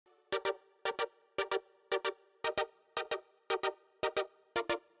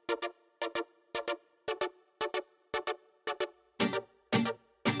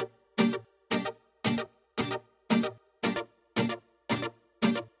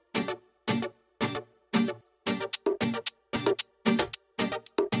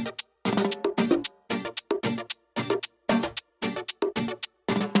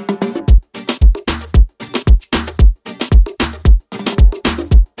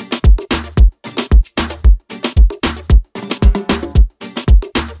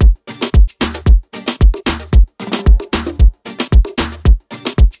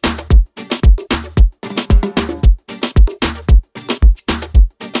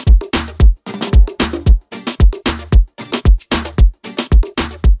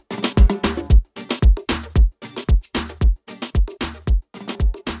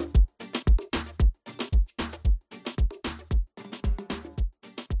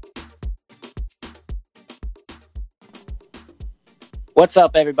What's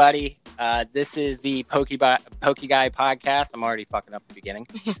up, everybody? This is the Pokey Guy podcast. I'm already fucking up the beginning.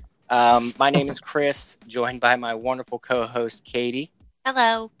 My name is Chris, joined by my wonderful co-host, Katie.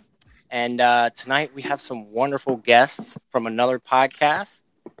 Hello. And tonight we have some wonderful guests from another podcast.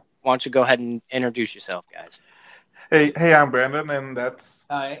 Why don't you go ahead and introduce yourself, guys? Hey, I'm Brandon, and that's...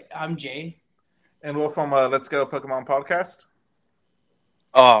 Hi, I'm Jay. And we're from Let's Go Pokemon podcast.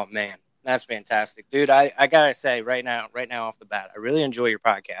 Oh, man. That's fantastic. Dude, I gotta say, right now off the bat, I really enjoy your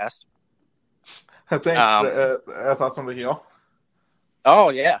podcast. Thanks. That's awesome to hear. Oh,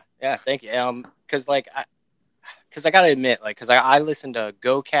 yeah. Yeah, thank you. Because I gotta admit, because I listen to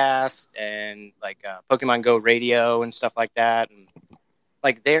GoCast and, Pokemon Go Radio and stuff like that, and,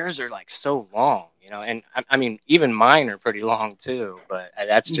 theirs are, so long, and, I mean, even mine are pretty long, too, but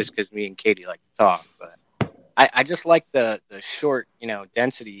that's just because me and Katie like to talk, but I just like the short,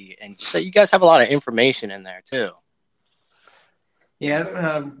 density, and just that you guys have a lot of information in there too.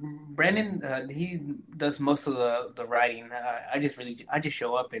 Yeah, Brandon, he does most of the writing. I just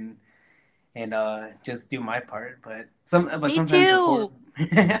show up and just do my part. But Me sometimes too.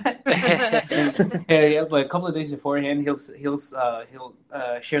 yeah, but a couple of days beforehand, he'll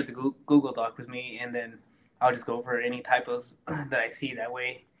share the Google Doc with me, and then I'll just go over any typos that I see. That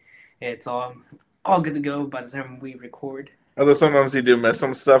way, it's all good to go by the time we record. Although sometimes you do miss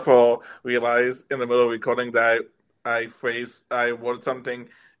some stuff or realize in the middle of recording that I worded something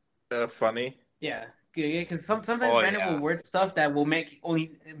funny. Yeah, because sometimes Brandon will word stuff that'll make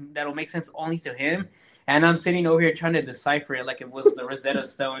sense only to him, and I'm sitting over here trying to decipher it like it was the Rosetta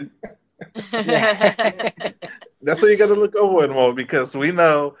Stone. That's what you got to look over it more, because we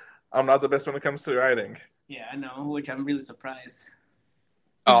know I'm not the best when it comes to writing. Yeah, I know, which I'm really surprised.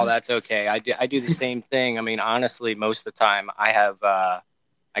 Oh, that's okay. I do the same thing. I mean, honestly, most of the time I have I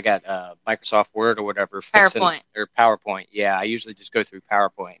got Microsoft Word or whatever. PowerPoint. Yeah, I usually just go through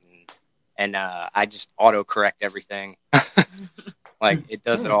PowerPoint and I just auto-correct everything. It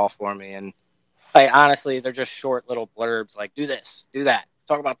does it all for me. And honestly, they're just short little blurbs like, do this, do that,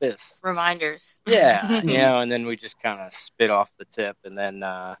 talk about this. Reminders. Yeah, and then we just kind of spit off the tip. And then,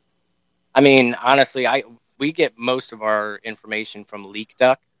 I mean, honestly, we get most of our information from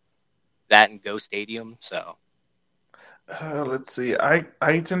LeakDuck, that and Go Stadium. So, let's see. I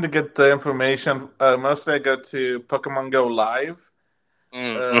tend to get the information. Mostly, I go to Pokemon Go Live.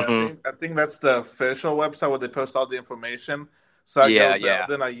 I think that's the official website where they post all the information. So I go there.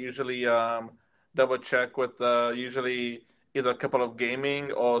 Then I usually double check with usually either a couple of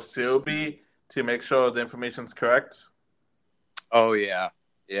gaming or COB to make sure the information's correct. Oh yeah.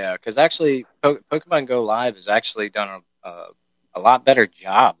 Yeah, because actually, Pokemon Go Live has actually done a lot better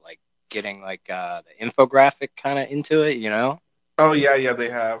job, getting the infographic kind of into it, Oh yeah, they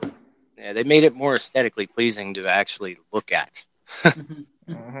have. Yeah, they made it more aesthetically pleasing to actually look at.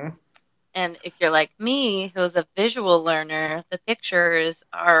 Mm-hmm. And if you're like me, who's a visual learner, the pictures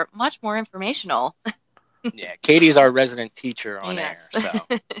are much more informational. Yeah, Katie's our resident teacher on air, so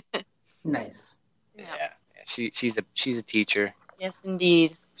nice. Yeah, she's a teacher. Yes,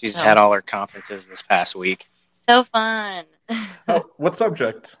 indeed. She's had all her conferences this past week. So fun. What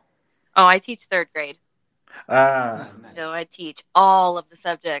subject? Oh, I teach third grade. Nice. So I teach all of the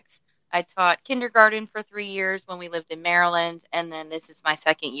subjects. I taught kindergarten for 3 years when we lived in Maryland, and then this is my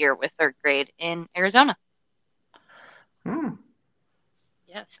second year with third grade in Arizona.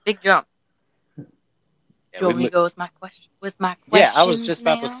 Yes, big jump. Yeah, you want me to go with my question? Yeah, I was just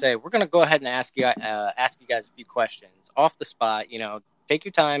about to say we're gonna go ahead and ask you guys a few questions off the spot. Take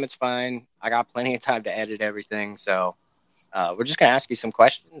your time; it's fine. I got plenty of time to edit everything, so we're just gonna ask you some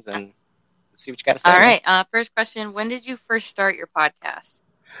questions and see what you got to say. All right. First question: when did you first start your podcast?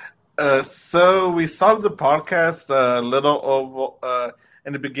 So we started the podcast a little over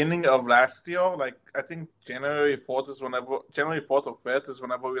in the beginning of last year. I think January 4th or 5th is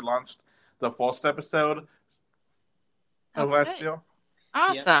whenever we launched the first episode of last year.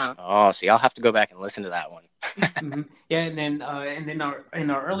 Awesome. Oh, see, I'll have to go back and listen to that one. Mm-hmm. Yeah, and then in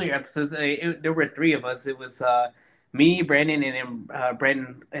our earlier episodes, there were three of us. It was me, Brandon, and then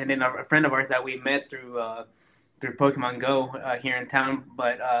Brandon, and then a friend of ours that we met through Pokemon Go here in town.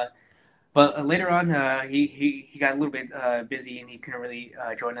 But later on, he got a little bit busy and he couldn't really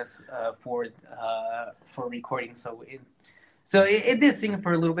join us for recording. So it did sing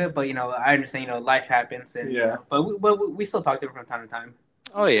for a little bit, but I understand. Life happens, and but we still talk to him from time to time.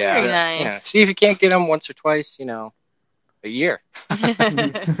 Oh yeah, very nice. Yeah. See if you can't get him once or twice, a year.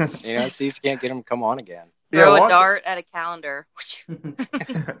 See if you can't get him to come on again. Throw a dart at a calendar.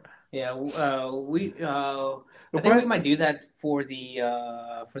 Yeah, I think we might do that for the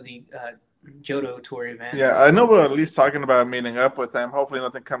Johto tour event. Yeah, I know we're at least talking about meeting up with him. Hopefully,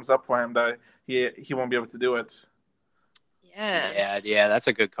 nothing comes up for him that he won't be able to do it. Yes. Yeah, that's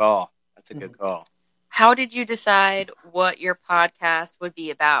a good call. That's a good call. How did you decide what your podcast would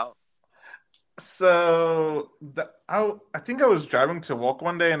be about? So I think I was driving to work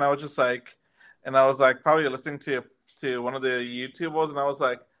one day, and I was probably listening to one of the YouTubers, and I was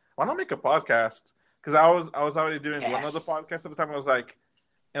like, why not make a podcast? Because I was already doing one other podcast at the time. I was like,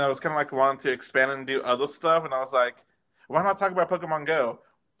 and I was kind of like wanting to expand and do other stuff, and I was like, why not talk about Pokemon Go?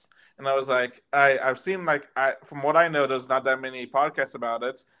 And I was like, I've seen from what I know, there's not that many podcasts about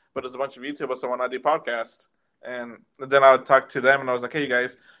it, but there's a bunch of YouTubers, so why not do podcast? And then I would talk to them, and I was like, hey, you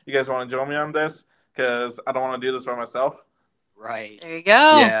guys want to join me on this? Because I don't want to do this by myself. Right. There you go.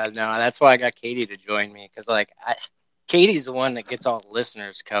 Yeah, no, that's why I got Katie to join me. Because, Katie's the one that gets all the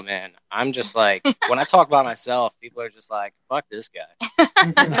listeners come in. I'm just like, when I talk by myself, people are just like, fuck this guy.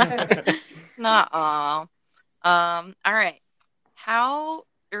 Nuh-uh. All right.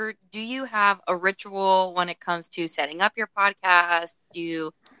 Do you have a ritual when it comes to setting up your podcast? Do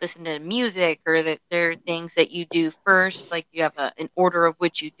you listen to music, or that there are things that you do first? Like, do you have an order of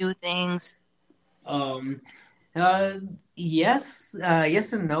which you do things? Yes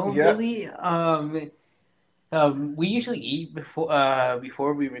and no, Yeah. really. We usually eat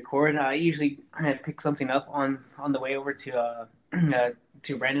before we record. I usually pick something up on the way over to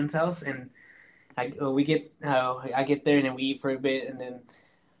Brandon's house, and I get there, and then we eat for a bit, and then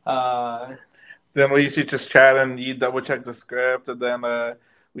then we usually just chat, and you double check the script, and then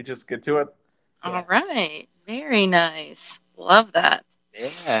we just get to it. All right. Very nice. Love that.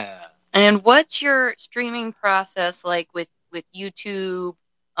 Yeah. And what's your streaming process like with YouTube?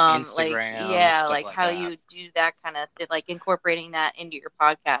 Instagram, like how that. you do that kind of like incorporating that into your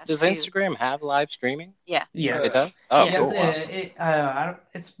podcast. Does too. Instagram have live streaming? Yeah. Yes. It does? Oh, yes, cool.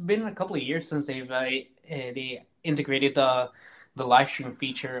 It's been a couple of years since they integrated the live stream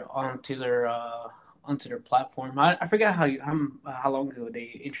feature onto their platform. I forgot how long ago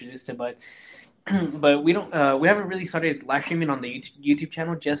they introduced it, but we haven't really started live streaming on the YouTube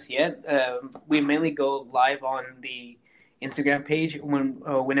channel just yet. We mainly go live on the Instagram page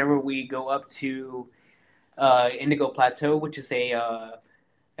whenever we go up to Indigo Plateau, which is a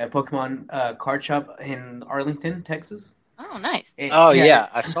Pokemon card shop in Arlington, Texas. Oh, nice.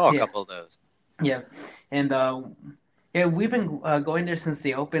 I saw a couple of those. Yeah, and we've been going there since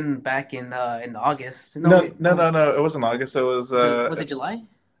they opened back in August. No, it wasn't August. It was. Was it July?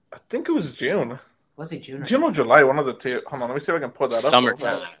 I think it was June. Was it June? June or July, one of the two. Hold on, let me see if I can pull that up.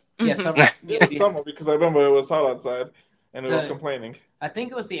 Summertime. Yeah, summer. It was summer because I remember it was hot outside, and they were complaining. I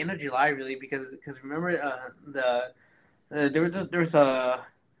think it was the end of July, really, because remember there was a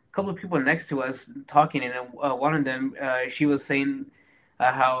couple of people next to us talking, and one of them she was saying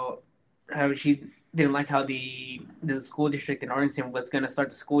how she didn't like how the school district in Arlington was going to start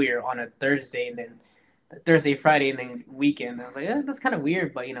the school year on a Thursday, and then Thursday, Friday, and then weekend. And I was like, that's kind of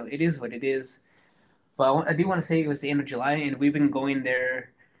weird, but it is what it is. But I do want to say it was the end of July, and we've been going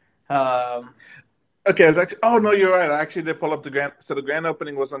there. Okay, it's actually. Oh no, you're right. I actually did pull up the grand. So the grand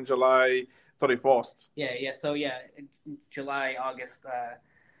opening was on July 31st. Yeah. So July, August.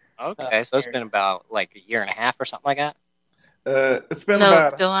 Okay, so it's been about like a year and a half or something like that. It's been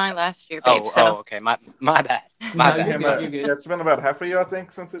about July last year, babe. Okay, my bad. My bad. You're good. Yeah, it's been about half a year, I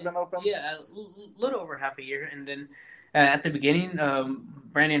think, since it's been open. Yeah, a little over half a year, and then at the beginning,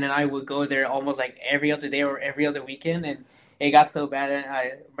 Brandon and I would go there almost like every other day or every other weekend, and it got so bad, and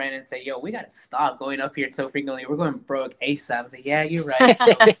Brandon said, "Yo, we gotta stop going up here so frequently. We're going broke ASAP." I was like, "Yeah, you're right."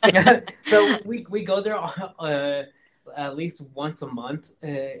 So we go there at least once a month,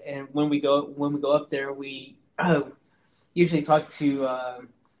 and when we go up there, we usually talk to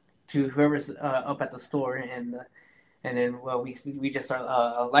whoever's up at the store, and then we just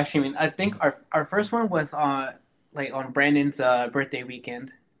start live streaming. I think our first one was on Brandon's birthday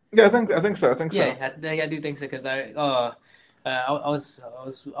weekend. Yeah, I think so. Yeah, I do think so because I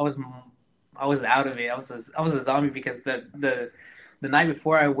was out of it. I was a zombie because the night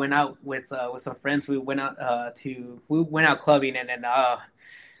before I went out with some friends. We went out clubbing, and then I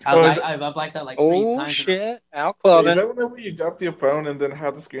blacked out like 3 times. Oh shit! Out clubbing. Is that whenever you dropped your phone and then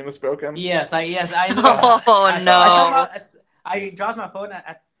how the screen was broken? Yes. I No. I dropped my phone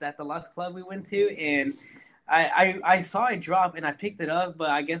at the last club we went to, and I saw it drop, and I picked it up, but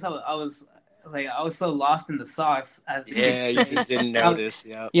I guess I was so lost in the sauce as you just didn't notice.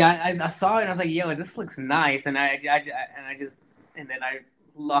 Yeah, I saw it and I was like, "Yo, this looks nice," and I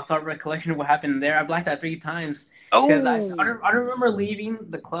lost all recollection of what happened there. I blacked out 3 times because I don't remember leaving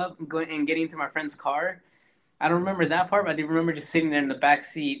the club and going and getting into my friend's car. I don't remember that part, but I do remember just sitting there in the back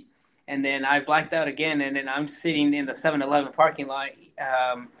seat, and then I blacked out again, and then I'm sitting in the 7-Eleven parking lot.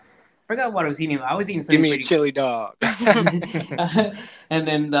 Forgot what I was eating. I was eating something. Give me a chili dog. And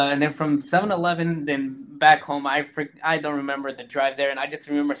then from 7-Eleven, then back home. I don't remember the drive there, and I just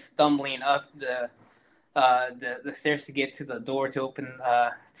remember stumbling up the stairs to get to the door to open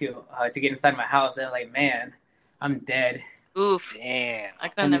to get inside my house. And like, man, I'm dead. Oof. Damn. I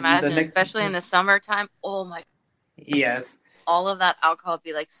couldn't imagine, especially in the summertime. Oh my. Yes. All of that alcohol would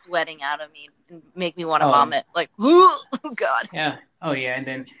be like sweating out of me and make me want to vomit. Like, oh God. Yeah. Oh yeah.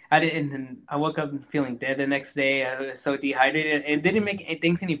 And then I woke up feeling dead the next day. I was so dehydrated. It didn't make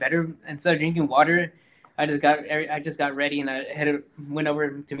things any better. Instead of drinking water, I just got ready and I went over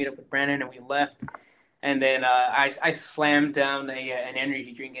to meet up with Brandon and we left. And then I slammed down an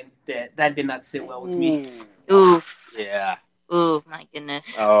energy drink and that did not sit well with me. Oof. Yeah. Ooh, my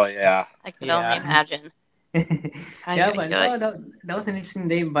goodness. Oh yeah. I could only imagine. Yeah, but no, that was an interesting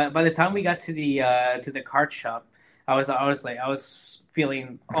day. But by the time we got to the card shop, I was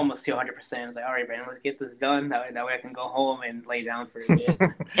feeling almost to 100%. I was like, all right, Brandon, let's get this done. That way I can go home and lay down for a bit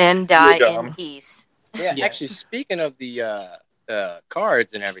and die in peace. Yeah, yes. Actually, speaking of the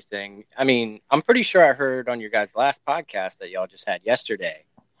cards and everything, I mean, I'm pretty sure I heard on your guys' last podcast that y'all just had yesterday.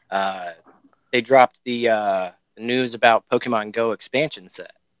 They dropped the news about Pokemon Go expansion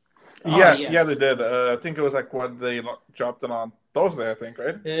set. Yeah, yeah, they did. I think it was like what they dropped it on Thursday. I think,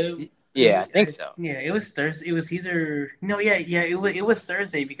 right? Yeah, I think so. Yeah, it was Thursday. It was either it was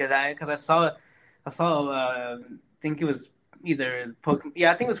Thursday because I saw I think it was either Pokemon.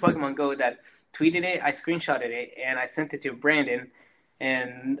 Yeah, I think it was Pokemon Go that tweeted it. I screenshotted it and I sent it to Brandon.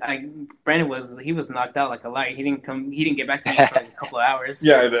 And Brandon was knocked out like a light. He didn't get back to me for like a couple of hours.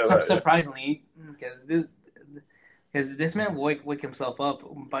 Yeah, I did. Surprisingly, because this man wake himself up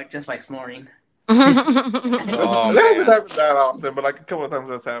just by snoring. That hasn't happened that often, but like a couple of times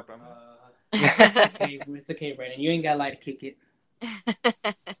that's happened. It's okay, Brandon. You ain't got to lie to kick it.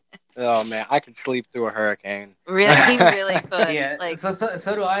 Oh man, I could sleep through a hurricane. Really, he really could. Yeah, like so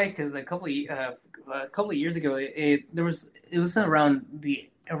do I. Because a couple of years ago, it was around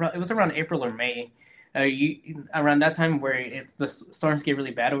April or May. Around that time where the storms get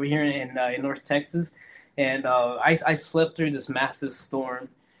really bad over here in North Texas, and I slept through this massive storm,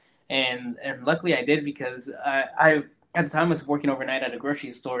 and luckily I did because I at the time was working overnight at a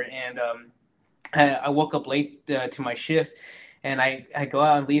grocery store, and I woke up late to my shift, and I go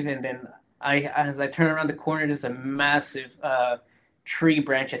out and leave, and then as I turn around the corner, there's a massive tree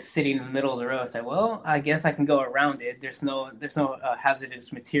branch is sitting in the middle of the road. It's like, well, I guess I can go around it. There's no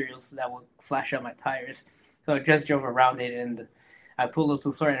hazardous materials that will slash up my tires. So I just drove around it, and I pulled up to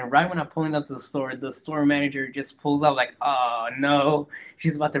the store. And right when I'm pulling up to the store manager just pulls out like, oh no,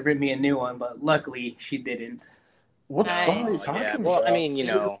 she's about to rip me a new one. But luckily, she didn't. What storm are you talking about? Well, I mean,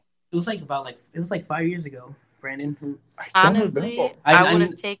 it was like 5 years ago, Brandon. Honestly, I would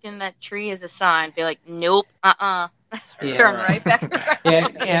have taken that tree as a sign. Be like, nope, turn right back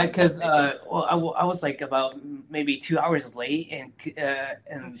around. Yeah, because I was like about maybe 2 hours late, and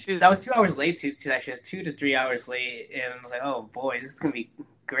that was 2 hours late to actually 2 to 3 hours late, and I was like, oh boy, this is gonna be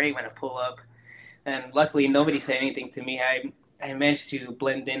great when I pull up. And luckily, nobody said anything to me. I managed to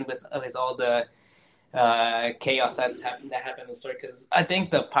blend in with all the chaos that happened in the store, because I think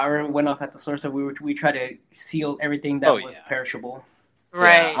the power went off at the store, so we tried to seal everything that was perishable.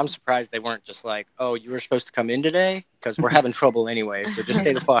 Right. Yeah, I'm surprised they weren't just like, oh, you were supposed to come in today? Because we're having trouble anyway, so just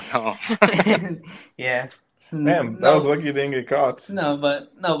stay the fuck home. Yeah. Man, that was lucky you didn't get caught. No, but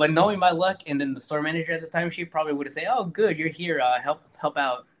knowing my luck, and then the store manager at the time, she probably would have said, oh, good, you're here, help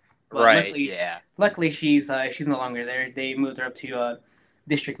out. But right, luckily, she's no longer there. They moved her up to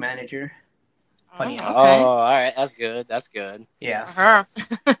district manager. Funny enough. Oh, all right, that's good. Yeah.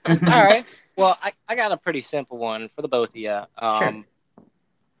 All right. Well, I got a pretty simple one for the both of you. Sure.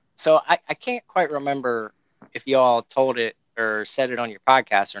 So I can't quite remember if y'all told it or said it on your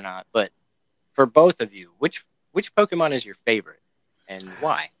podcast or not, but for both of you, which Pokemon is your favorite and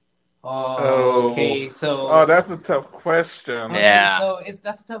why? Okay, so that's a tough question. Okay, yeah. So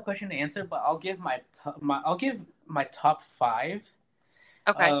that's a tough question to answer, but I'll give my top 5.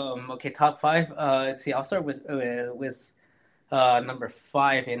 Okay. Okay, top 5. Let's see. I'll start with number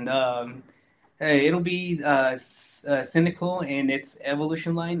 5, and it'll be Cynical and its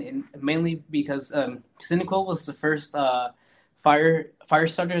evolution line, and mainly because Cynical was the first fire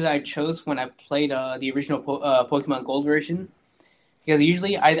starter that I chose when I played the original Pokemon Gold version, because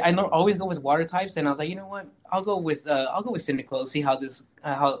usually I always go with water types, and I was like, you know what, I'll go with Cyndaquil, see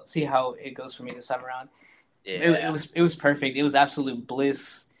how it goes for me this time around. Yeah. It was perfect. It was absolute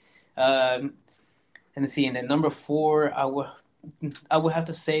bliss. And then number 4, I would have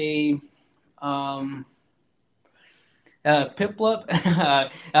to say, Piplup.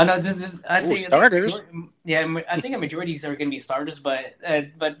 I know this is. I think starters. I think a majority are going to be starters, but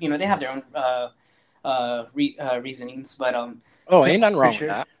you know, they have their own reasonings. But ain't nothing wrong with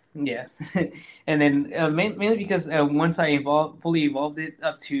that. Yeah, and then mainly because once I fully evolved it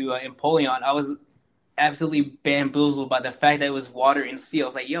up to Empoleon, I was absolutely bamboozled by the fact that it was water and steel. I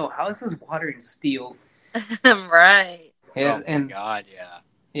was like, yo, how is this water and steel? Right. Yeah, oh my god, yeah.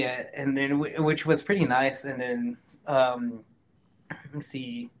 Yeah, and then which was pretty nice. And then let's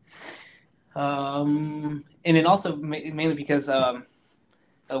see, and then also mainly because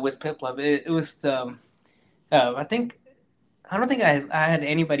with Piplup, it was I don't think I had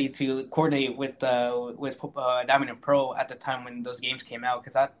anybody to coordinate with Diamond and Pearl at the time when those games came out,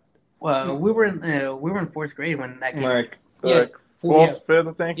 because we were in 4th grade when that came. Like 4th, 5th,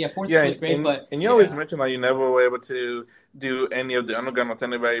 I think. Yeah, 4th, 5th grade. And you always mentioned that you never were able to do any of the underground with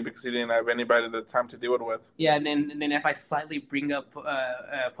anybody because you didn't have anybody at the time to do it with. Yeah, and then if I slightly bring up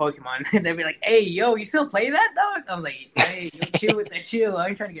Pokemon, they'd be like, "Hey, yo, you still play that, dog?" I'm like, "Hey, yo, chill with that chill. I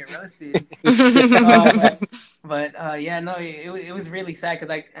ain't trying to get roasted." But no, it was really sad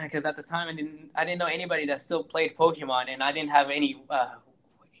because at the time I didn't know anybody that still played Pokemon, and I didn't have any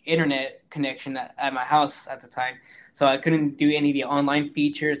internet connection at my house at the time. So I couldn't do any of the online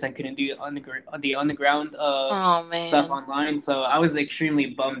features. I couldn't do the underground stuff online. So I was extremely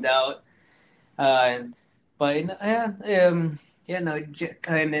bummed out. And then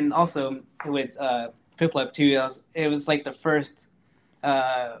also with Piplup too, it was like the first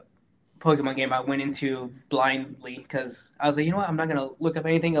Pokemon game I went into blindly, because I was like, you know what, I'm not gonna look up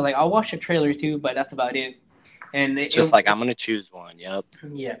anything. Like, I'll watch the trailer too, but that's about it. And I'm gonna choose one. Yep.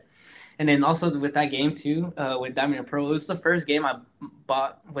 Yeah. And then also with that game too, with Diamond and Pearl, it was the first game I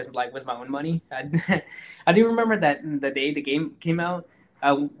bought with my own money. I do remember that the day the game came out,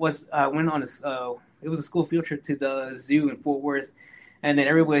 I went on it was a school field trip to the zoo in Fort Worth, and then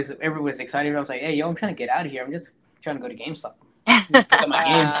everybody was excited. I was like, hey, yo, I'm trying to get out of here. I'm just trying to go to GameStop, pick up my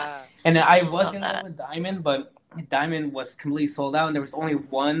game. And then I was gonna go with Diamond, but Diamond was completely sold out, and there was only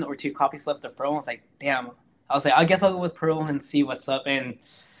 1 or 2 copies left of Pearl. I was like, damn. I was like, I guess I'll go with Pearl and see what's up. And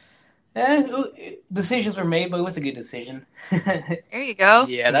decisions were made, but it was a good decision. There you go.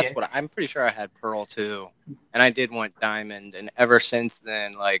 Yeah, that's what I'm pretty sure I had Pearl too, and I did want Diamond. And ever since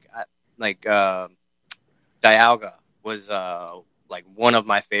then, Dialga was like one of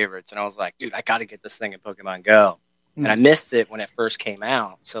my favorites, and I was like, dude, I got to get this thing in Pokemon Go. And I missed it when it first came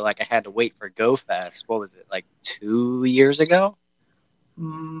out, so like I had to wait for Go Fest. What was it, like 2 years ago?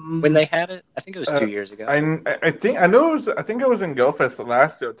 When they had it, I think it was 2 years ago. I think it was in Go Fest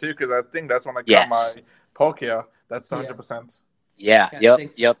last year too, because I think that's when I got my Palkia. That's 100%. Yeah.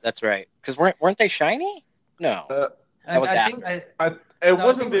 Yep. That's right. Because weren't they shiny? No, that was after. It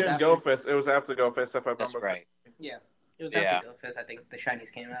wasn't during Go Fest. It was after Go Fest, if I remember. That's right. Yeah, it was after Go Fest. I think the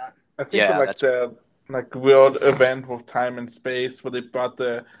shinies came out. I think the weird event with Time and Space where they brought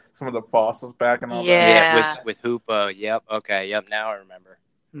some of the fossils back and all that. Yeah, with Hoopa. Yep. Okay. Yep. Now I remember.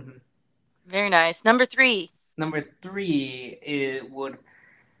 Mm-hmm. Very nice. Number 3. Number 3, it's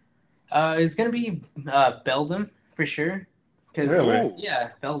gonna be Beldum for sure. Really?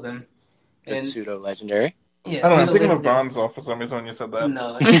 Yeah, Beldum. And pseudo legendary. Yeah, I don't know. I'm thinking of Bronzor for some reason when you said that.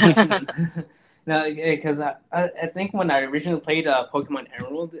 No, no, because I think when I originally played Pokemon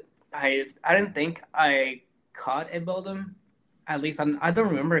Emerald, I didn't think I caught a Beldum. At least I don't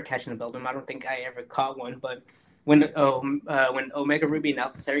remember catching a Beldum. I don't think I ever caught one. But when Omega Ruby and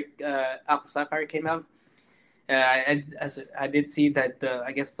Alpha Sapphire came out, I did see that the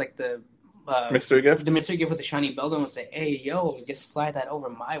mystery gift. The mystery gift was a shiny Beldum. And say, hey, yo, just slide that over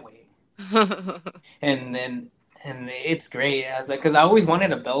my way. and it's great. I was like, because I always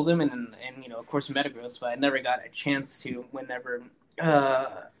wanted a Beldum and of course Metagross, but I never got a chance to when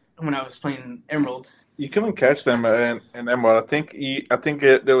I was playing Emerald. You couldn't catch them in Emerald. I think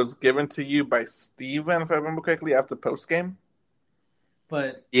it was given to you by Steven, if I remember correctly, after post game.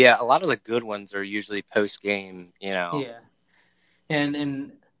 But yeah, a lot of the good ones are usually post game. Yeah,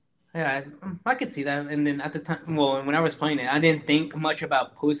 and yeah, I could see that. And then at the time, when I was playing it, I didn't think much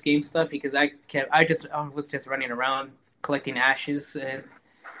about post game stuff because I was just running around collecting ashes, and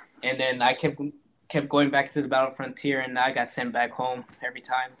then I kept going back to the Battle Frontier, and I got sent back home every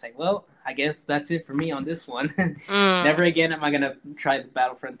time. It's like, well, I guess that's it for me on this one. Never again am I gonna try the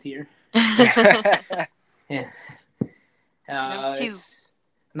Battle Frontier. Yeah. Two. It's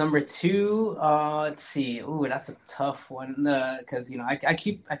number 2. Let's see. Ooh, that's a tough one. Because I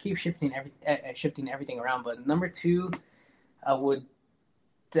keep shifting everything around. But number 2, I would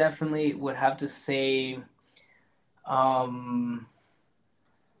definitely would have to say,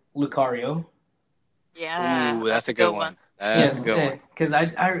 Lucario. Yeah, Ooh, that's a good one. That's a good one. Because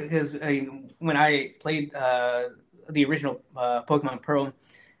when I played the original Pokemon Pearl,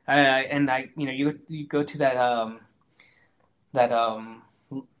 you go to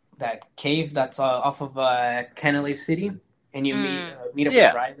that cave that's off of Canalave City, and you meet up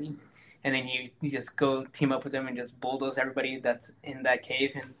with Riley, and then you just go team up with them and just bulldoze everybody that's in that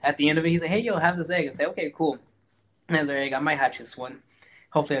cave. And at the end of it, he's like, "Hey, yo, have this egg." And say, "Okay, cool." And I was like, "I might hatch this one.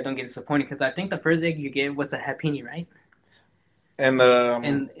 Hopefully, I don't get disappointed because I think the first egg you get was a Happiny, right?" And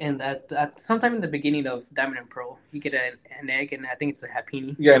at sometime in the beginning of Diamond and Pearl, you get an egg, and I think it's a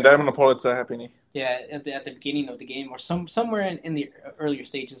Happiny. Yeah, in Diamond and Pearl, it's a Happiny. Yeah, at the beginning of the game, or somewhere in the earlier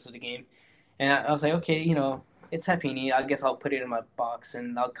stages of the game, and I was like, okay, it's Happiny. I guess I'll put it in my box,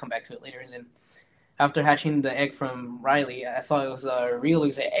 and I'll come back to it later. And then after hatching the egg from Riley, I saw it was a real.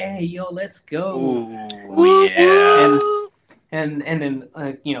 He said, "Hey, yo, let's go!" Ooh, yeah. And then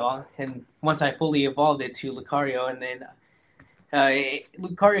and once I fully evolved it to Lucario, and then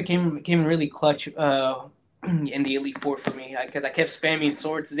Lucario came really clutch in the Elite Four for me because I kept spamming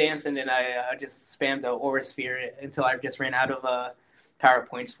Swords Dance, and then I just spammed the Aura Sphere until I just ran out of power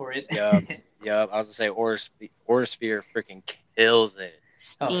points for it. Yep. I was gonna say Aura Sphere freaking kills it.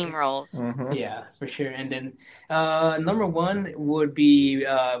 Steamrolls. Mm-hmm. Yeah, for sure. And then number 1 would be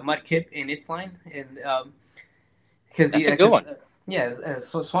Mudkip in its line, and because that's a good one.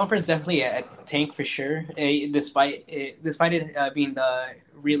 So Swampert is definitely a tank for sure. Despite it being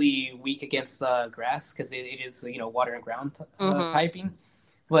really weak against grass because it is water and ground typing,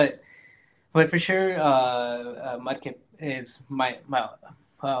 but for sure Mudkip is my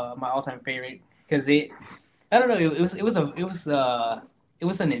all time favorite because I don't know, it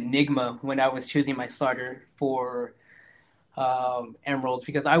was an enigma when I was choosing my starter for Emerald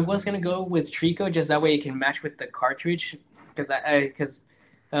because I was gonna go with Trico just that way it can match with the cartridge. Because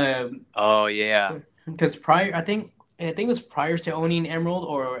prior, I think it was prior to owning Emerald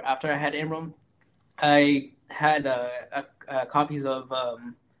or after I had Emerald, I had copies of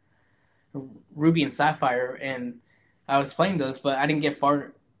Ruby and Sapphire, and I was playing those, but I didn't get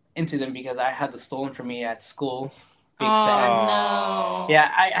far into them because I had them stolen from me at school. Big sad. No.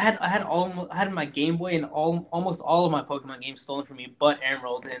 Yeah, I had my Game Boy and almost all of my Pokemon games stolen from me, but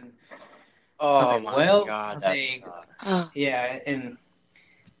Emerald. And oh my god,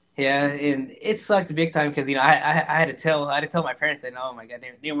 and it sucked big time because I had to tell my parents that oh my god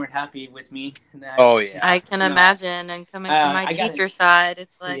they weren't happy with me. I can imagine, and coming from my teacher side,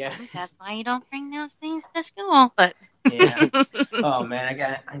 it's like that's why you don't bring those things to school. But oh man, I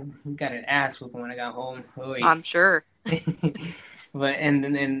got an ass whooping when I got home. Oy. I'm sure. But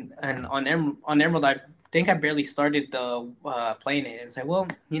and on Emerald I think I barely started playing it, and it's like, well,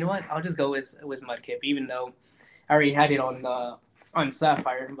 you know what? I'll just go with Mudkip, even though I already had it on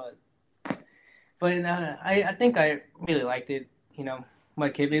Sapphire. But I think I really liked it.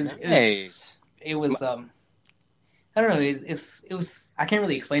 Mudkip it was I don't know. It was I can't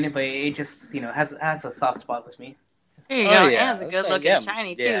really explain it, but it just has a soft spot with me. There you go. Yeah. It has a good looking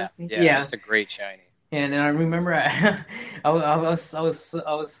shiny too. Yeah, it's a great shiny. And I remember I was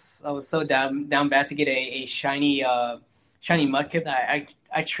so down bad to get a shiny Mudkip that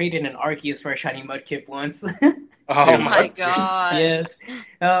I traded an Arceus for a shiny Mudkip once. Oh my god! Yes.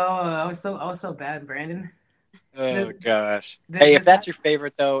 Oh, I was so bad, Brandon. Oh gosh. Hey, if that's your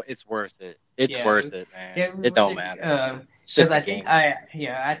favorite though, it's worth it. It's worth it, man. Yeah, it don't matter. Because I think I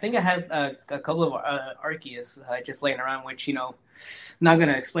had a couple of Arceus just laying around, which not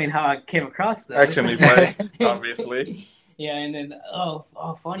gonna explain how I came across them. Actually, play obviously. Yeah, and then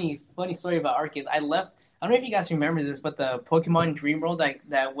funny story about Arceus. I left. I don't know if you guys remember this, but the Pokemon Dream World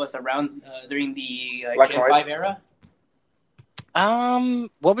that was around during the Gen 5 era.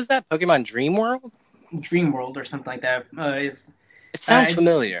 What was that? Pokemon Dream World? Dream World or something like that. It sounds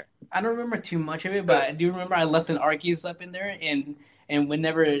familiar. I don't remember too much of it, but I do remember I left an Arceus up in there, and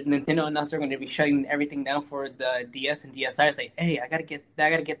whenever Nintendo announced they're going to be shutting everything down for the DS and DSi, I was like, hey, I gotta get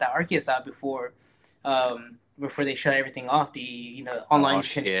that Arceus out before they shut everything off, the online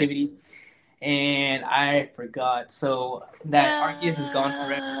connectivity. And I forgot, so that Arceus is gone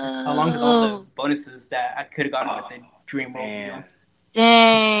forever, along with all the bonuses that I could have gotten with the Dream World.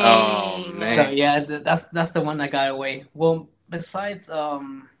 Dang. Oh man. So yeah, that's the one that got away. Well, besides a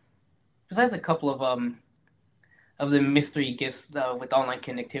couple of of the mystery gifts with online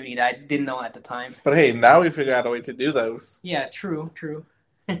connectivity that I didn't know at the time. But hey, now we figure out a way to do those. Yeah, true. Do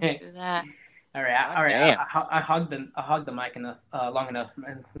that. All right. Damn. I hogged the mic enough, long enough.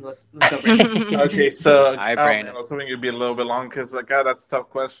 Let's go. Brandon. Okay, so Hi, Brandon. I was hoping it'd be a little bit long because God, that's a tough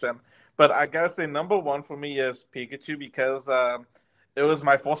question. But I gotta say, number one for me is Pikachu because it was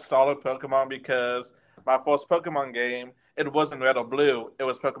my first starter Pokemon. Because my first Pokemon game, it wasn't Red or Blue, it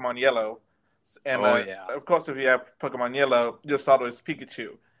was Pokemon Yellow. And of course, if you have Pokemon Yellow, your starter is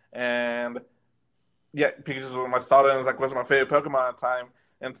Pikachu. And yeah, Pikachu was my starter, and it was like was my favorite Pokemon at the time,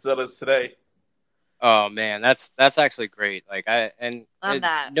 and still is today. Oh man, that's actually great. Like Love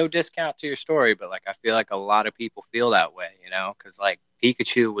that. No discount to your story, but like I feel like a lot of people feel that way, because like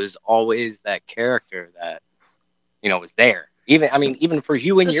Pikachu was always that character that was there. Even for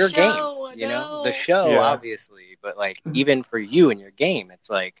you in your game, the show obviously, but like even for you in your game, it's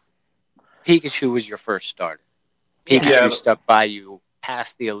like Pikachu was your first starter. Pikachu stuck by you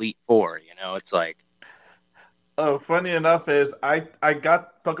past the Elite Four. It's like. Oh, funny enough is I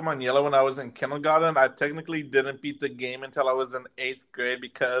got Pokemon Yellow when I was in kindergarten. I technically didn't beat the game until I was in 8th grade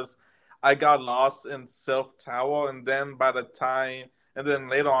because I got lost in Sylph Tower, and then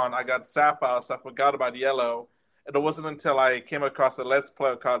later on I got Sapphire, so I forgot about Yellow. And it wasn't until I came across a Let's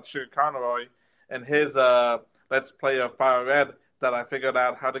Player called Sugar Conroy and his Let's Play of Fire Red that I figured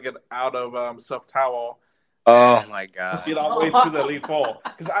out how to get out of Sylph Tower. Oh my god! Get all the way to the Elite Four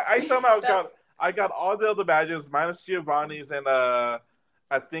because I somehow I got all the other badges minus Giovanni's and I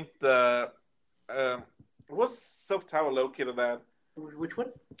think what's Sylph Tower located at? Which one?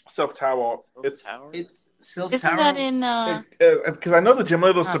 Sylph Tower. It's Sylph Isn't Tower. that in? Because I know the gym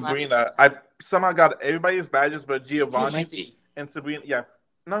leader Sabrina. I somehow got everybody's badges, but Giovanni and Sabrina. Yeah,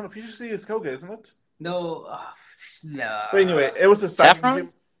 no, PGC is Koga, isn't it? No, no. But anyway, it was a psychic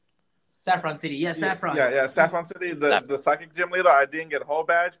gym. Saffron City, yeah, Saffron. Yeah, Saffron City. The psychic gym leader. I didn't get her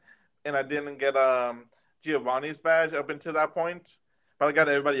badge. And I didn't get Giovanni's badge up until that point. But I got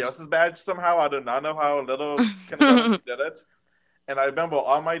everybody else's badge somehow. I do not know how little kindergarten did it. And I remember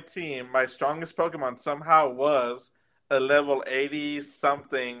on my team, my strongest Pokemon somehow was a level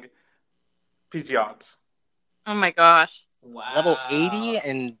 80-something Pidgeot. Oh my gosh. Wow. Level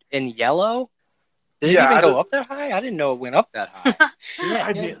 80 in Yellow? Did it even go up that high? I didn't know it went up that high. Shit.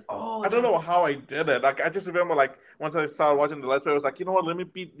 I did. I don't know how I did it. Like I just remember, like once I started watching the Let's Play, I was like, you know what? Let me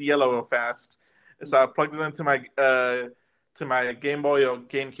beat the Yellow real fast. And so I plugged it into my Game Boy or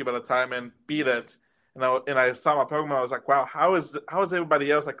GameCube at the time and beat it. And I saw my Pokemon. I was like, wow, how is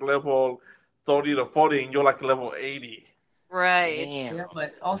everybody else like level 30 to 40 and you're like level 80? Right. Damn. Yeah,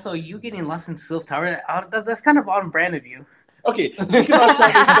 but also you getting lost in Sylph Tower. That's kind of on brand of you. Okay, you cannot tell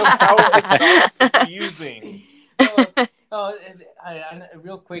me Sylph Tower is not confusing.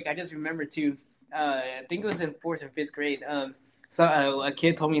 Real quick, I just remember too. I think it was in 4th and 5th grade. So a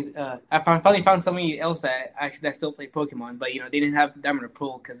kid told me I finally found somebody else that still played Pokemon, but they didn't have Diamond or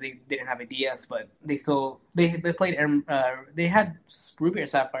Pearl because they didn't have a DS, but they played. They had Ruby or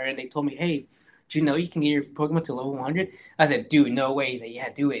Sapphire, and they told me, "Hey, do you know you can get your Pokemon to level 100?" I said, "Dude, no way." He said, "Yeah,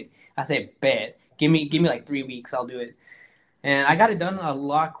 do it." I said, "Bet. Give me like 3 weeks. I'll do it." And I got it done a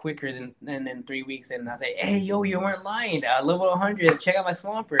lot quicker than 3 weeks. And I say, "Hey, yo, you weren't lying. Level 100. Check out my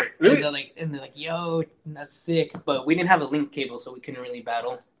Swampert." Really? And they're like, "Yo, that's sick." But we didn't have a link cable, so we couldn't really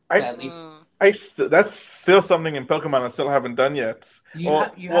battle. Sadly, that's still something in Pokemon I still haven't done yet. You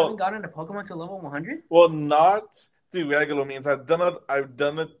haven't gotten a Pokemon to level 100? Well, not through regular means. I've done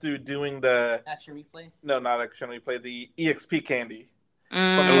it through doing the Action Replay. No, not Action Replay. The EXP candy.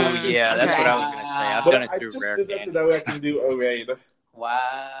 Oh yeah, that's what I was gonna say. I've done it through Rare Candy. I just did that so that way I can do a raid.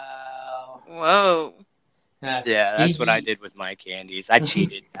 Wow. Whoa. Yeah, that's what I did with my candies. I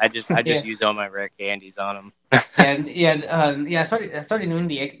cheated. I just used all my rare candies on them. I started doing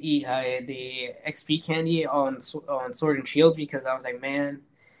the XP candy on Sword and Shield because I was like, man,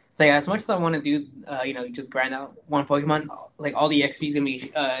 it's like as much as I want to do, just grind out one Pokemon, like all the XP is gonna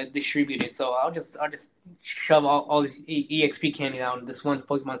be distributed. So I'll just shove all this EXP candy down this one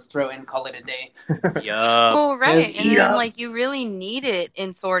Pokemon's throat and call it a day. Yeah. Well, right, and then like you really need it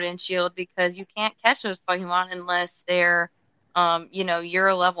in Sword and Shield because you can't catch those Pokemon unless they're, you're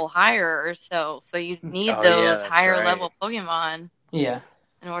a level higher or so. So you need those higher level Pokemon. Yeah.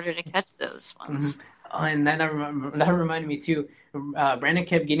 In order to catch those ones. Mm-hmm. And then that reminded me too. Brandon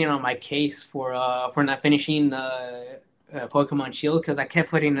kept getting on my case for not finishing Pokemon Shield because I kept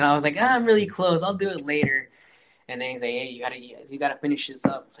putting it. I was like, I'm really close. I'll do it later. And then he's like, hey, you gotta finish this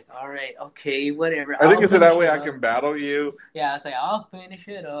up. It's like, all right, okay, whatever. I think it's that way I can battle you. Yeah, I was like, I'll finish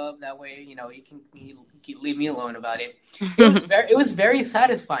it up. That way, you can leave me alone about it. It was very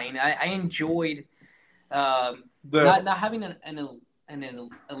satisfying. I enjoyed Not having an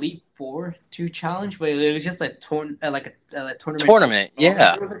Elite Four to challenge, but it was just a tournament. Tournament,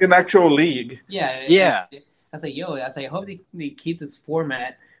 yeah. It was like an actual league. Yeah. I was like, I hope they keep this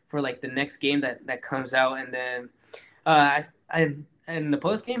format for like the next game that comes out, and then I in the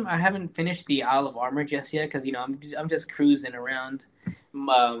post game I haven't finished the Isle of Armor just yet because I'm just cruising around,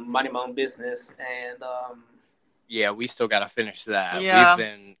 minding my own business, and yeah, we still got to finish that. Yeah. We've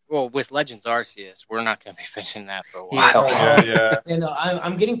been with Legends Arceus. We're not going to be finishing that for a while. Yeah.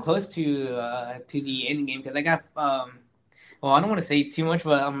 I'm getting close to the end game because I got well, I don't want to say too much,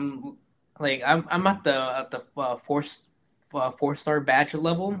 but I'm at the 4-star badge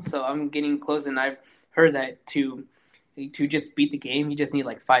level, so I'm getting close, and I've heard that to just beat the game, you just need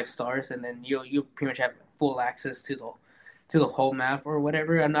like 5 stars, and then you pretty much have full access to the whole map or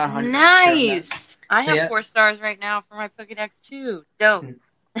whatever. I'm not 100% nice. I have Yeah. 4 stars right now for my Pokédex too. Dope.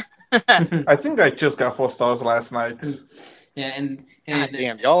 I think I just got 4 stars last night. Yeah, and God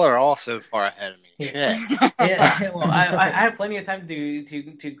damn, y'all are all so far ahead of me. Yeah. Shit. Yeah, well, I have plenty of time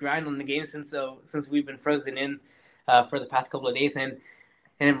to grind on the game since we've been frozen in for the past couple of days, and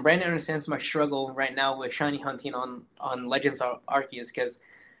Brandon understands my struggle right now with shiny hunting on Legends Arceus because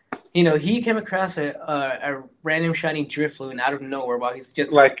he came across a random shiny Drifloon out of nowhere while he's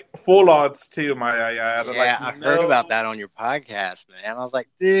just like full odds too. I Heard about that on your podcast, man. I was like,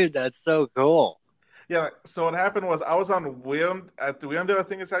 dude, that's so cool. Yeah, so what happened was I was on at the window, I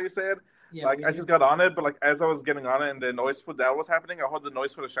think is how you say it. Yeah, I just got on it, but as I was getting on it and the noise for that was happening, I heard the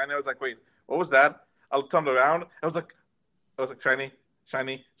noise for the shiny. I was like, wait, what was that? I turned around. I was like shiny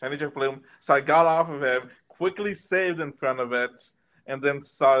Drifloon. So I got off of him, quickly saved in front of it, and then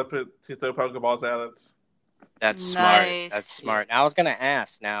started to throw Pokeballs at it. That's smart. Nice. That's smart. Now, I was going to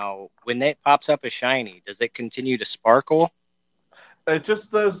ask, now, when it pops up as shiny, does it continue to sparkle? It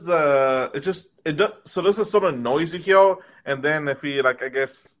just does so there's a sort of noise you hear, and then if we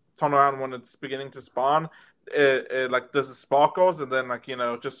turn around when it's beginning to spawn, it does the sparkles, and then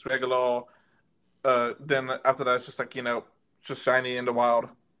just regular. Then after that, it's just just shiny in the wild.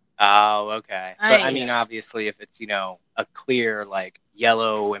 Oh, okay. But I mean, Nice. obviously, if it's a clear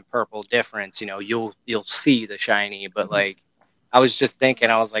yellow and purple difference, you'll see the shiny. But I was just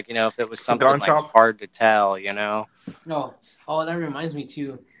thinking, I was like, if it was something Garchomp? hard to tell, No. Oh, that reminds me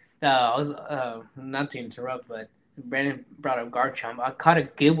too. I was not to interrupt, but Brandon brought up Garchomp. I caught a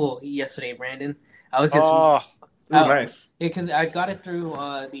Gibble yesterday, Brandon. I was just Oh, Nice. yeah, because I got it through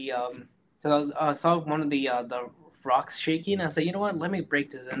because I saw one of the rocks shaking. I said, you know what? Let me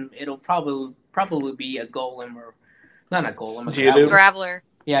break this, and it'll probably be a golem or not a golem, a Geodude? Graveler.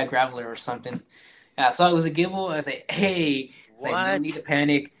 yeah, a graveler or something. Yeah, I saw it was a Gibble. I was like, hey, it's like, no What? need to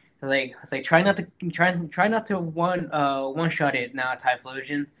panic. I was like, try not to one shot it now,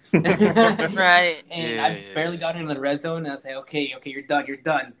 Typhlosion. Right. And I Dude. barely got into the red zone, and I was like, okay, you're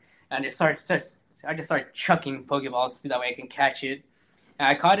done. And I just started chucking Pokeballs so that way I can catch it. And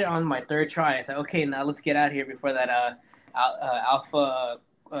I caught it on my 3rd try. I said, okay, now let's get out of here before that Alpha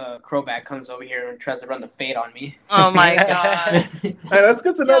Crobat comes over here and tries to run the fade on me. Oh my god. Hey, that's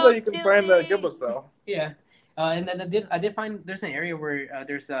good to know that you Don't can kill find me. Gibbous though. Yeah. And then I did find there's an area where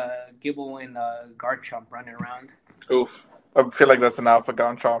there's a Gibble and Garchomp running around. Oof. I feel like that's an Alpha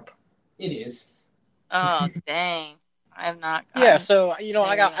Garchomp. It is. Oh dang. I have not yeah. gotten- So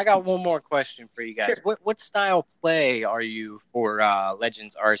I got one more question for you guys. Sure. What style play are you for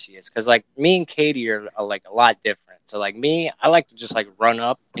Legends Arceus? Because me and Katie are a lot different. So me, I like to just run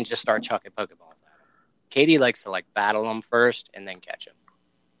up and just start chucking Pokeballs at them. Katie likes to battle them first and then catch them.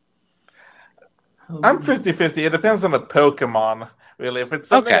 I'm 50-50. It depends on the Pokemon, really. If it's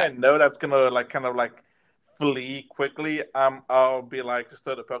something Okay. I know that's gonna flee quickly, I'll be just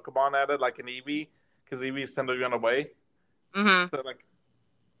throw the Pokemon at it like an Eevee, because Eevees tend to run away. Mhm. So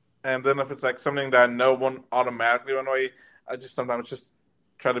and then if it's something that I know won't automatically run away, I just sometimes just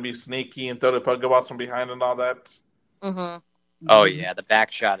try to be sneaky and throw the Pokeballs from behind and all that. Mhm. Oh yeah, the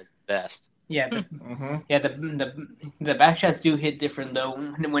back shot is the best. Yeah. Mm-hmm. Yeah, the back shots do hit different though.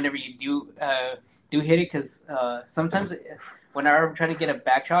 Whenever you do hit it, because sometimes whenever I'm trying to get a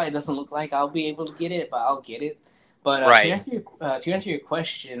back shot, it doesn't look like I'll be able to get it, but I'll get it. But Right. to answer your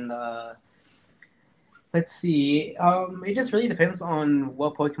question, let's see. It just really depends on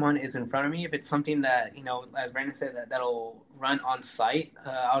what Pokemon is in front of me. If it's something that as Brandon said, that'll run on sight,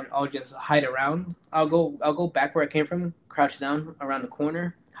 I'll just hide around. I'll go back where I came from, crouch down around the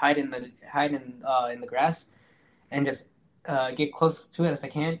corner, hide in the grass, and just get close to it as I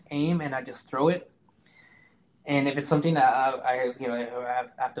can. Aim and I just throw it. And if it's something that I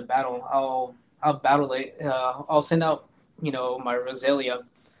have to battle, I'll battle it. I'll send out my Roselia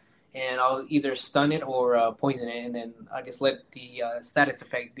and I'll either stun it or poison it, and then I just let the status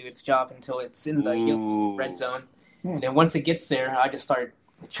effect do its job until it's in the red zone. And then once it gets there, I just start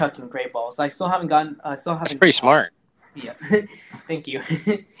chucking great balls. I still haven't gotten. That's pretty smart. Yeah, thank you.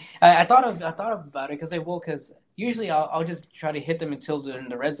 I thought about it because usually I'll just try to hit them until they're in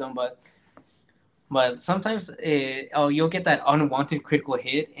the red zone, but sometimes you'll get that unwanted critical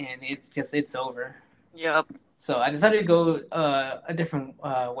hit and it's over. Yep. So I decided to go a different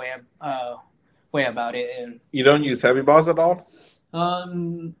way about it. And you don't use heavy balls at all?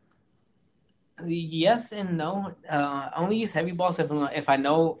 Yes and no. I only use heavy balls if I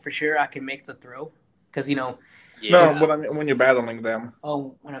know for sure I can make the throw, because No, but I mean when you're battling them.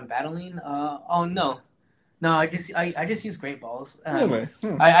 Oh, when I'm battling? No. I just use great balls. Really?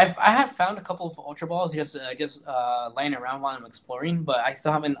 I have found a couple of ultra balls just laying around while I'm exploring, but I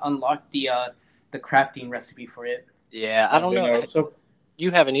still haven't unlocked the crafting recipe for it. Yeah, I don't know. So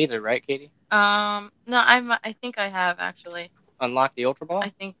you haven't either, right, Katie? No, I think I have actually unlocked the ultra ball. I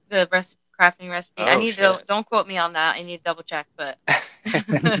think the crafting recipe. I need to don't quote me on that. I need to double check, but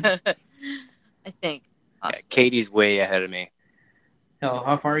I think. Yeah, Katie's way ahead of me. Oh,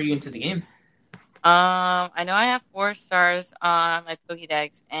 how far are you into the game? I know I have 4 stars on my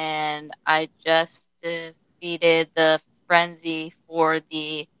Pokédex, and I just defeated the Frenzy for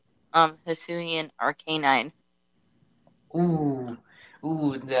the Hisuian Arcanine. The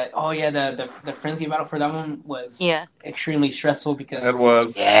Frenzy battle for that one was extremely stressful because it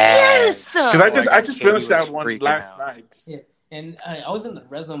was. Yes, because I just finished that one last night. Yeah, and I was in the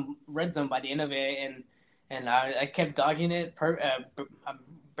red zone by the end of it, and I kept dodging it. I'm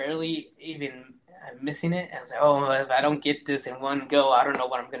barely even missing it. I was like, oh, if I don't get this in one go, I don't know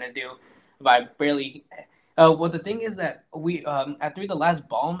what I'm gonna do. But I barely. Well, the thing is that I threw the last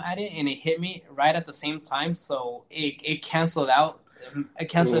bomb at it and it hit me right at the same time, so it canceled out. It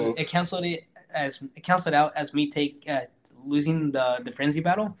canceled out as me losing the frenzy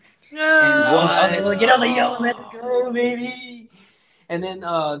battle. No. And I was like, yo, let's go, baby. And then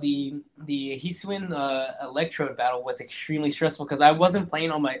the Hisuian Electrode battle was extremely stressful because I wasn't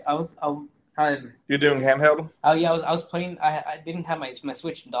playing on my. You're doing handheld? Oh yeah, I was playing. I didn't have my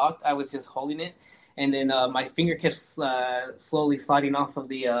Switch docked. I was just holding it, and then my finger kept slowly sliding off of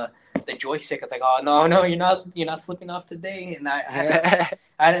the joystick. I was like, oh no, you're not slipping off today. And I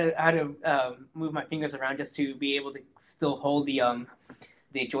had to move my fingers around just to be able to still hold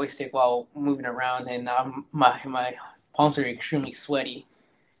the joystick while moving around, and my palms are extremely sweaty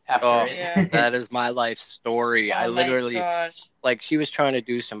after it. Yeah. That is my life story. I literally, she was trying to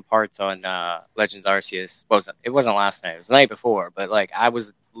do some parts on Legends Arceus. It wasn't last night. It was the night before. But, I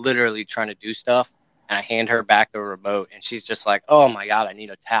was literally trying to do stuff, and I hand her back the remote, and she's just like, oh, my God, I need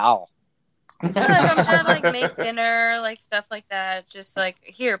a towel. I'm trying to, make dinner, stuff like that. Just,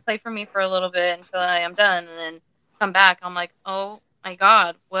 here, play for me for a little bit until I am done, and then come back. I'm like, oh, my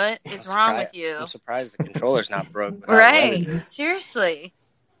God, what is wrong with you? I'm surprised the controller's not broke. Right. Seriously.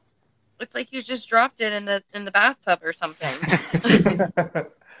 It's like you just dropped it in the bathtub or something.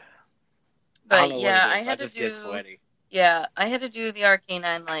 But yeah, I had to do. Get sweaty. Yeah, I had to do the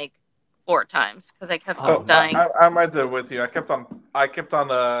Arcanine 4 times because I kept on dying. I'm right there with you. I kept on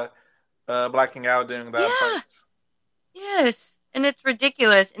blacking out doing that. Yeah. Yes, and it's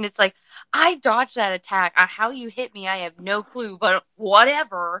ridiculous. And it's like I dodged that attack. How you hit me, I have no clue. But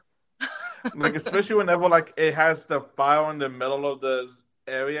whatever. Especially whenever it has the fire in the middle of the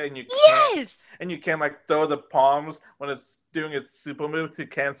area and you can't throw the palms when it's doing its super move to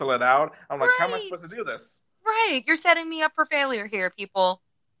cancel it out. I'm like, how am I supposed to do this? Right, you're setting me up for failure here, people.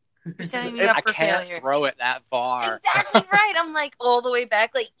 You're setting me up for failure. I can't throw it that far. Exactly right. I'm all the way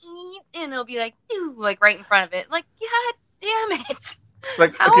back, and it'll be right in front of it. God damn it!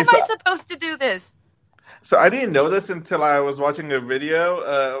 How am I supposed to do this? So I didn't know this until I was watching a video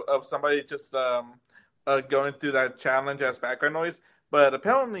of somebody just going through that challenge as background noise. But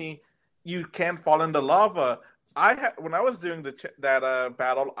apparently, you can't fall into lava. When I was doing that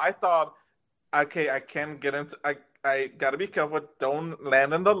battle, I thought, okay, I can get into. I gotta be careful. Don't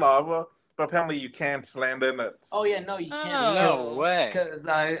land in the lava. But apparently, you can't land in it. Oh yeah, no, you can't. No way. Because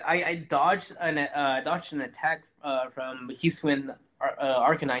I dodged an attack from Hisuian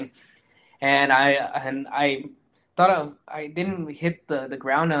Arcanine, and I thought I didn't hit the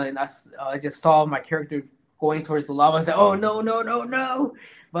ground, and I just saw my character going towards the lava. I was like, oh, no.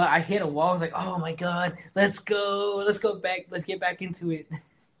 But I hit a wall. I was like, oh, my God. Let's go back. Let's get back into it.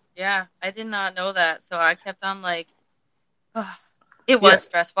 Yeah, I did not know that. So I kept on it was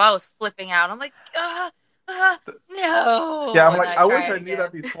stressful. I was flipping out. I'm like, no. Yeah, I'm I wish I knew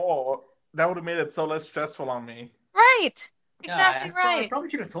that before. That would have made it so less stressful on me. Right. Exactly right. I probably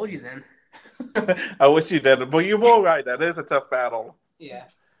should have told you then. I wish you didn't, but you were right. That is a tough battle. Yeah.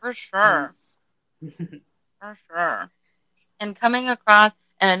 For sure. For sure. And coming across,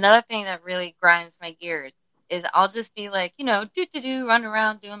 and another thing that really grinds my gears is I'll just be like, run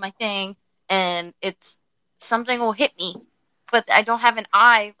around doing my thing, and something will hit me, but I don't have an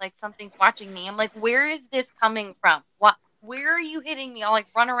eye, like something's watching me. I'm like, where is this coming from? Where are you hitting me? I'll like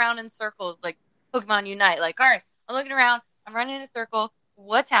run around in circles like Pokemon Unite. Like, all right, I'm looking around, I'm running in a circle.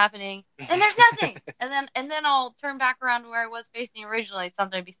 What's happening? And there's nothing. and then I'll turn back around to where I was facing originally.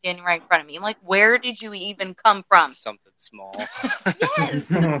 Something would be standing right in front of me. I'm like, where did you even come from? Something small. Yes.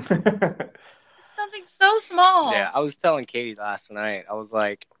 Something so small. Yeah, I was telling Katie last night. I was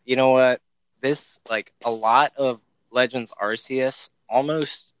like, you know what? This a lot of Legends Arceus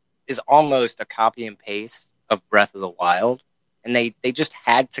is almost a copy and paste of Breath of the Wild, and they just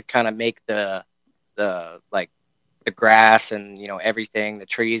had to kind of make the grass and everything, the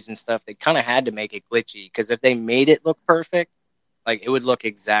trees and stuff. They kind of had to make it glitchy because if they made it look perfect, like it would look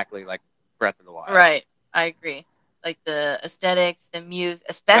exactly like Breath of the Wild. Right, I agree. Like the aesthetics, the music,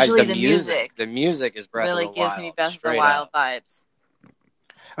 especially the music. The music is Breath really of the Wild. Gives me Breath of the Wild vibes.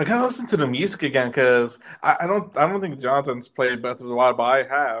 I gotta listen to the music again because I don't think Jonathan's played Breath of the Wild, but I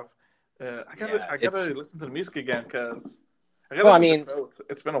have. I gotta listen to the music again because to both.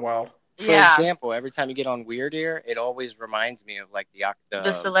 It's been a while. For example, every time you get on Weird Ear, it always reminds me of like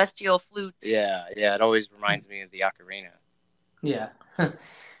the celestial flute. Yeah, it always reminds me of the ocarina. Yeah,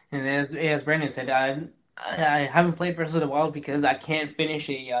 and as Brandon said, I haven't played Breath of the Wild because I can't finish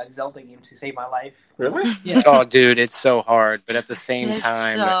a Zelda game to save my life. Really? Yeah. Oh, dude, it's so hard, but at the same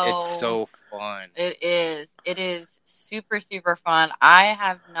time, it's so fun. It is. It is super, super fun. I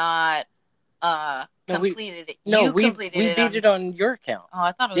have not completed it. We beat it on your account. Oh,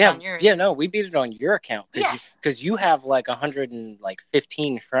 I thought it was on yours. Yeah, no, we beat it on your account. Yes. Because you have like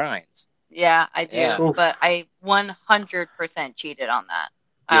 115 shrines. Yeah, I do. Yeah. But I 100% cheated on that.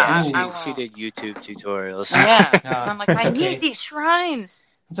 Yeah, she did YouTube tutorials. Yeah. I'm like, I need these shrines.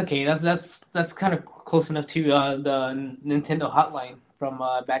 It's okay. That's kind of close enough to the Nintendo Hotline from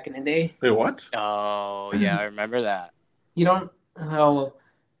back in the day. Wait, what? Oh, yeah, I remember that. You don't...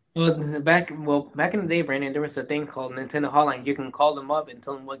 back in the day, Brandon, there was a thing called Nintendo Hotline. You can call them up and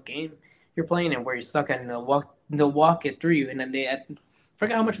tell them what game you're playing and where you're stuck at, and they'll walk it through you. And then I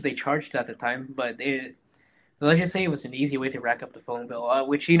forgot how much they charged at the time, but let's just say it was an easy way to rack up the phone bill,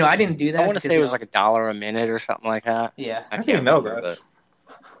 which, I didn't do that. I want to say it was like $1 a minute or something like that. Yeah. I didn't know that.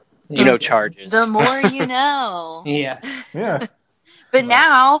 Charges. The more you know. Yeah. Yeah. But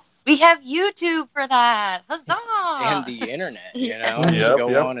now we have YouTube for that. Huzzah! And the internet, you Yep,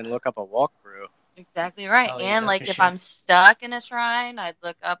 go on and look up a walkthrough. Exactly right. Oh, yeah, and if I'm stuck in a shrine, I'd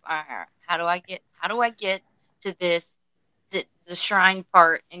look up how do I get to this the shrine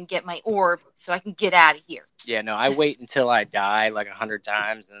part and get my orb so I can get out of here. Yeah, no, I wait until I die 100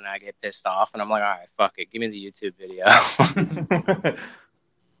 times and then I get pissed off and I'm like, all right, fuck it, give me the YouTube video.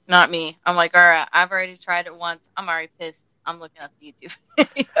 Not me. I'm like, all right, I've already tried it once. I'm already pissed. I'm looking at the YouTube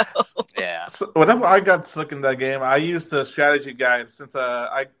video. Yeah. So whenever I got stuck in that game, I used the strategy guide since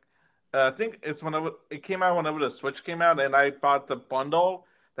I think it's whenever it came out, whenever the Switch came out, and I bought the bundle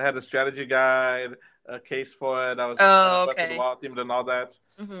that had the strategy guide, a case for it. I was okay. the Wild themed and all that.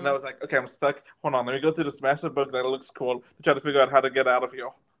 Mm-hmm. And I was like, okay, I'm stuck. Hold on, let me go through this massive book that looks cool to try to figure out how to get out of here.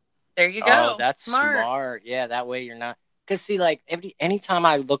 There you go. Oh, that's smart. Yeah, that way you're not. Because see, anytime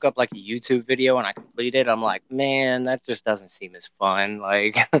I look up a YouTube video and I complete it, I'm like, man, that just doesn't seem as fun.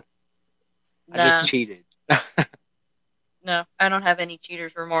 I just cheated. No, I don't have any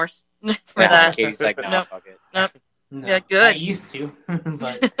cheater's remorse for that. Katie's like, no, fuck it. Nope. No, yeah, good. I used to,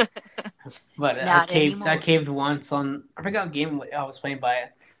 but I caved once on. I forgot what game I was playing by.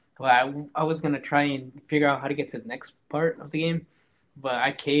 Well, I was gonna try and figure out how to get to the next part of the game, but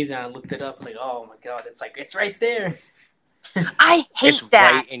I caved and I looked it up. Like, oh my god, it's right there. I hate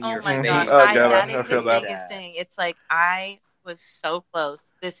that. Right in your face. God, Oh, God, that is the biggest thing. It's like I was so close.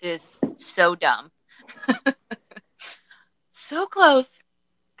 This is so dumb. So close.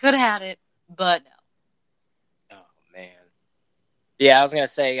 Could have had it, but no. Oh man. Yeah, I was gonna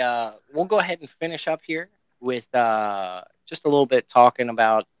say we'll go ahead and finish up here with just a little bit talking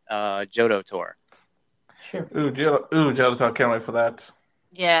about Johto Tour. Sure. Johto Tour, can't wait for that.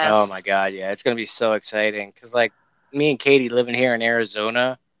 Yes. Oh my god, yeah, it's gonna be so exciting because me and Katie living here in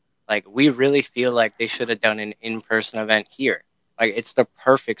Arizona, we really feel like they should have done an in-person event here. It's the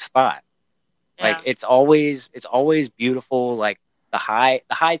perfect spot. Yeah. It's always beautiful. The high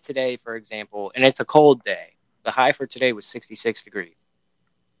today, for example, and it's a cold day. The high for today was 66 degrees.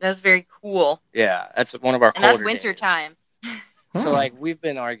 That's very cool. Yeah, that's one of our and that's colder winter days. time. So like we've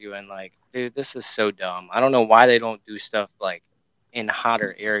been arguing, like, dude, this is so dumb. I don't know why they don't do stuff like in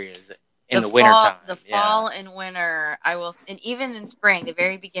hotter areas in the wintertime. The fall and winter, and even in spring, the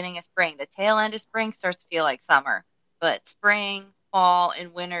very beginning of spring, the tail end of spring starts to feel like summer. But spring, fall,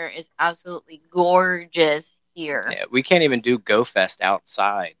 and winter is absolutely gorgeous here. Yeah, we can't even do Go Fest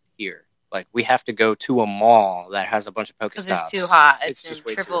outside here. Like, we have to go to a mall that has a bunch of Pokestops. Because it's too hot. It's just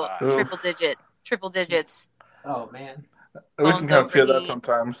way too hot. Triple digits. Oh, man. We can kind of feel that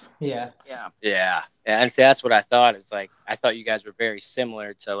sometimes. Yeah. And see, that's what I thought. It's like, I thought you guys were very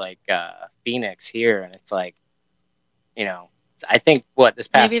similar to, like, Phoenix here. And it's like, you know, I think, this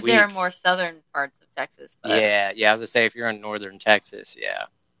past week... Maybe there are more southern parts of Texas. But... Yeah, I was going to say, if you're in northern Texas, yeah.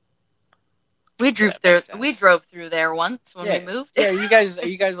 We drove through there once when we moved. Yeah, are you guys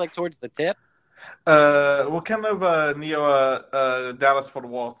like towards the tip? We're kind of near Dallas Fort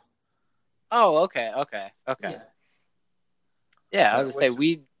Worth. Oh, okay. Yeah, I was gonna say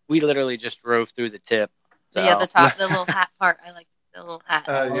we literally just drove through the tip. So. Yeah, the little hat part. I like the little hat.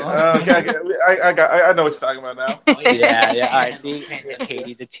 Okay, I know what you're talking about now. Yeah. I see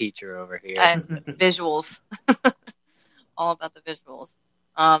Katie, the teacher over here. Visuals, all about the visuals.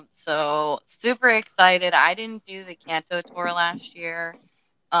 So super excited. I didn't do the Kanto tour last year.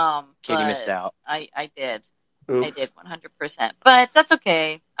 Katie missed out. I did. Oof. I did 100%. But that's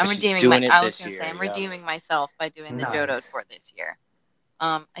okay. I'm redeeming myself by doing the Johto tour this year.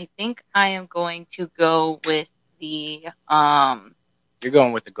 I think I am going to go with the You're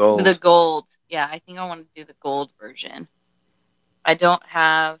going with the gold. The gold. Yeah, I think I want to do the gold version. I don't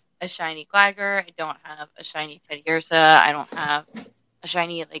have a shiny Gligar. I don't have a shiny Teddiursa. I don't have a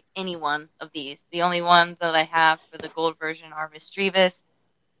shiny, like, any one of these. The only one that I have for the gold version are Misdreavus,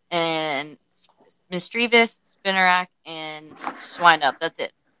 Spinarak, and Swinub. That's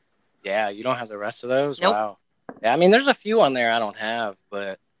it. Yeah, you don't have the rest of those? Nope. Wow. Yeah, I mean, there's a few on there I don't have,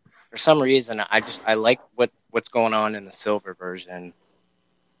 but for some reason, I like what's going on in the silver version.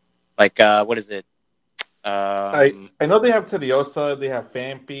 Like, what is it? I know they have Teddiursa, they have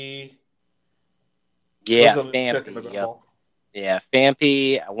Phanpy. Yeah, Phanpy. Yep. Yeah,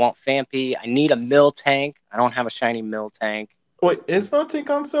 Phanpy. I want Phanpy. I need a Miltank. I don't have a shiny Miltank. Wait, is Miltank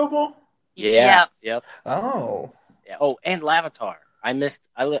on silver? Yeah. Yep. Oh. Yeah. Oh, and Lavatar. I missed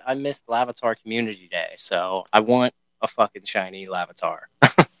Lavatar Community Day, so I want a fucking shiny Lavatar.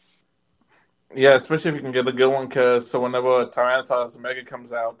 Yeah, especially if you can get a good one, because whenever Tyranitar's Mega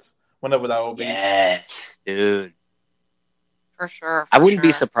comes out, whenever that will be. Yes, dude. For sure. I wouldn't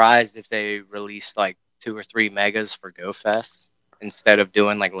be surprised if they released like 2 or 3 megas for Go Fest instead of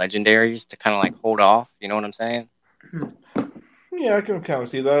doing like legendaries to kind of like hold off. You know what I'm saying? Yeah, I can kind of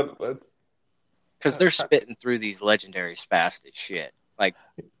see that. Because they're spitting through these legendaries fast as shit. Like,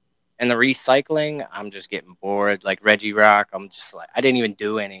 and the recycling, I'm just getting bored. Like Regirock, I'm just like, I didn't even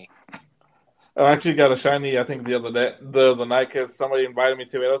do any. I actually got a shiny, I think, the other night, because somebody invited me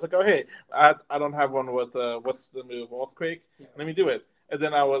to it. I was like, oh, hey, I don't have one with, what's the move, Earthquake? Yeah. Let me do it. And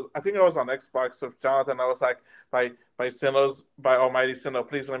then I think I was on Xbox with Jonathan. I was like, by Almighty Sinnoh,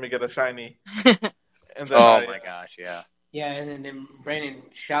 please let me get a shiny. And then my gosh, yeah. Yeah, and then Brandon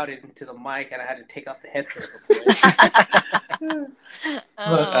shouted into the mic, and I had to take off the headset.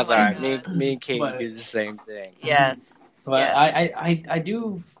 That's all right. Me and Katie do the same thing. Yes. But yes. I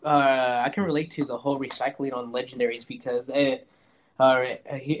do I can relate to the whole recycling on legendaries, because here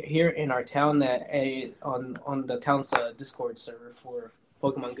in our town, on the town's Discord server for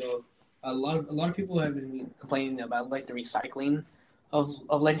Pokemon Go, a lot of people have been complaining about like the recycling of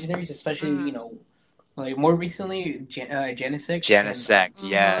legendaries, especially like more recently Genesect.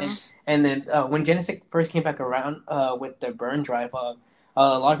 Yes. And then when Genesect first came back around with the burn drive, a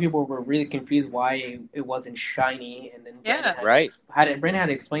lot of people were really confused why it wasn't shiny, and then Brandon had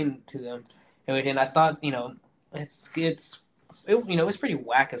to explain to them, and I thought it's pretty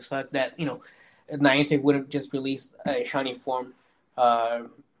whack as fuck that Niantic wouldn't just release a shiny form,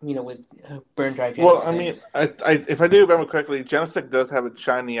 with burn drive. Genesect. Well, I mean, if I do remember correctly, Genesect does have a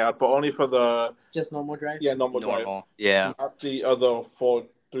shiny out, but only for the just normal drive. Yeah, normal drive. Yeah, not the other 3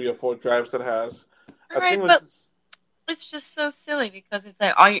 or 4 drives it has. It's just so silly, because it's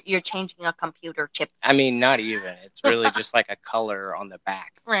like, you're changing a computer chip. I mean, not even. It's really just like a color on the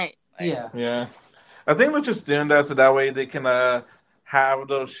back. Right. Like, yeah. I think we're just doing that so that way they can have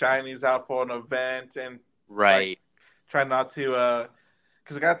those shinies out for an event and try not to.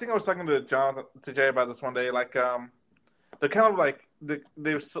 Because I think I was talking to Jay about this one day. Like, they're kind of like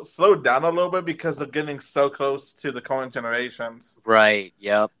they've slowed down a little bit because they're getting so close to the current generations. Right.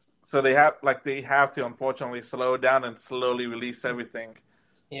 Yep. So they have to unfortunately slow down and slowly release everything.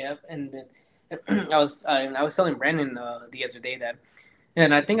 Yep, and I was telling Brandon the other day that,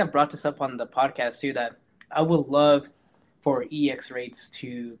 and I think I brought this up on the podcast too, that I would love for EX raids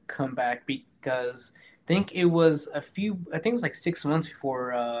to come back because I think it was like 6 months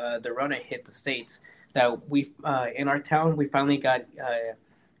before the Rona hit the States that we in our town we finally got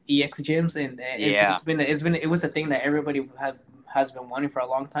EX gyms, and Yeah. it was a thing that everybody has been wanting for a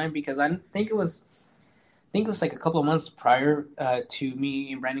long time, because I think it was like a couple of months prior to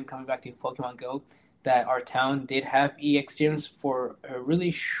me and Brandon coming back to Pokemon Go that our town did have EX gyms for a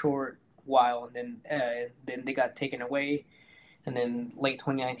really short while, and then they got taken away, and then late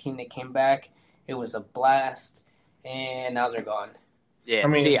 2019 they came back. It was a blast, and now they're gone. Yeah, I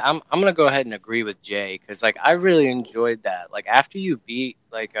mean- see, I'm gonna go ahead and agree with Jay because like I really enjoyed that. Like after you beat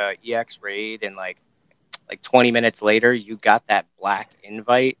like a EX raid and like 20 minutes later you got that black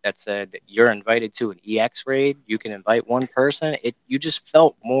invite that said you're invited to an EX raid. You can invite one person. You just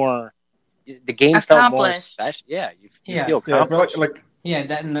felt more. The game felt more Accomplished. special. Yeah, you Yeah. feel Yeah, I feel accomplished. like Yeah,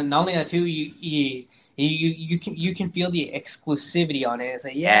 that, and not only that too, you can feel the exclusivity on it. It's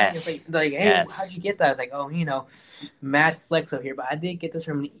like, yeah, Yes. it's like hey, Yes. how'd you get that? It's like, oh, mad flex over here, but I did get this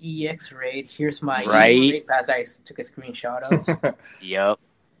from an EX raid. Here's my Right. EX raid pass. I took a screenshot of. Yep.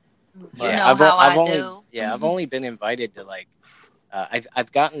 You Yeah, know I've how I only do. I've only been invited to like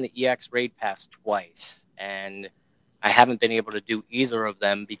I've gotten the EX raid pass twice, and I haven't been able to do either of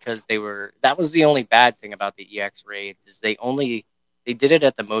them because that was the only bad thing about the EX raids is they did it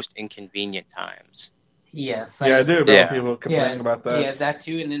at the most inconvenient times. Yes, yeah, I do remember Yeah. people complaining about that. Yeah, that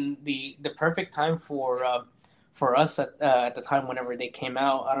too. And then the perfect time for us at the time whenever they came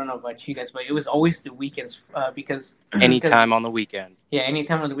out. I don't know about you guys, but it was always the weekends because Anytime on the weekend. Yeah,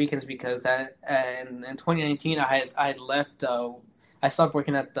 anytime on the weekends because in 2019 I had left. I stopped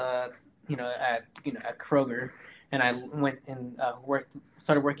working at at Kroger, and I went and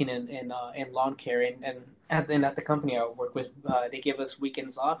started working in lawn care, and at the company I work with, they gave us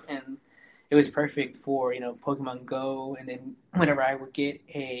weekends off, and it was perfect for Pokemon Go. And then whenever I would get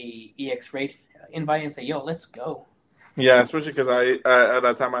a EX raid invite and say, "Yo, let's go." Yeah, especially because I at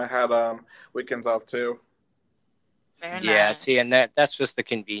that time I had weekends off too. Very Yeah, nice. see, and that's just the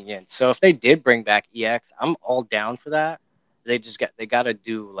convenience. So if they did bring back EX, I'm all down for that. They got to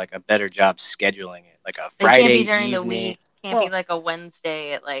do like a better job scheduling it, like a They Friday can't be during the evening. week. Can't be Well- like a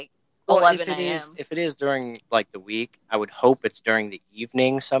Wednesday at like Well, 11 a.m. if it is during like the week, I would hope it's during the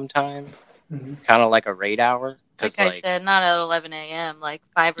evening sometime, Mhm. kind of like a raid hour. 'cause, Like I said, not at 11 a.m. Like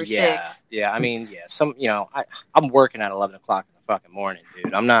 5 or yeah, 6. yeah. I mean, yeah. I'm working at 11 o'clock in the fucking morning,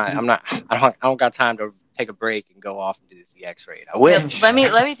 dude. I don't got time to take a break and go off and do this EX raid. I Yep, wish. let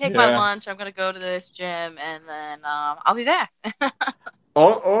me take my Yeah. lunch. I'm gonna go to this gym and then I'll be back.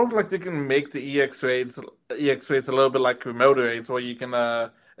 Or like they can make the EX raids a little bit like remote raids, where you can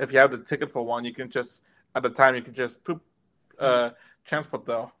if you have the ticket for one, you can just at the time you can just poop transport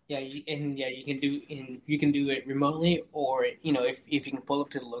though. Yeah, you can do it remotely, or if you can pull up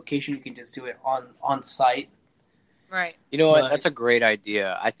to the location, you can just do it on site. Right. You know what? But- That's a great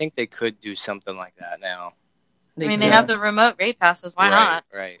idea. I think they could do something like that now. I mean, they Yeah. have the remote raid passes. Why not?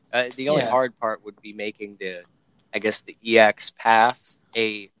 Right. The only Yeah. hard part would be making the EX pass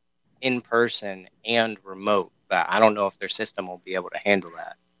a in-person and remote. But I don't know if their system will be able to handle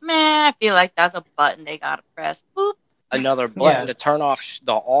that. Man, I feel like that's a button they gotta press. Boop. Another button Yeah. to turn off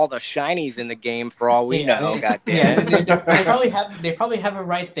all the shinies in the game for all we know. God Yeah, damn it. they probably have it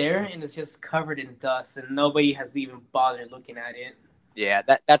right there, and it's just covered in dust, and nobody has even bothered looking at it. Yeah,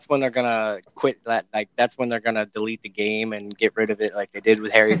 that's when they're gonna quit that. Like that's when they're gonna delete the game and get rid of it, like they did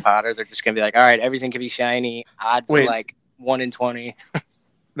with Harry Potter. They're just gonna be like, all right, everything can be shiny. Odds are Wait. like 1 in 20.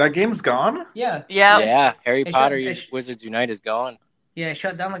 That game's gone? Yeah, Yeah. Yeah, Harry They Potter should- Wizards Unite is gone. yeah, it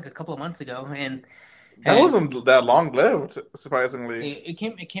shut down like a couple of months ago, and That wasn't that long lived, surprisingly. it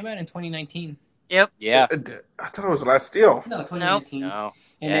came out in 2019. Yeah, I thought it was last year. No, 2019. no,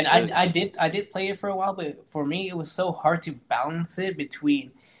 And Yeah, then it was- I did play it for a while, but for me it was so hard to balance it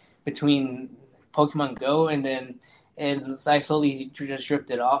between Pokemon Go and I slowly just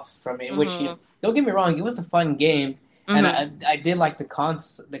dripped it off from it. Which Mhm. don't get me wrong, it was a fun game, and Mhm. I did like the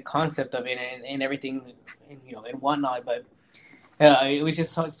concept of it and everything, and whatnot. But it was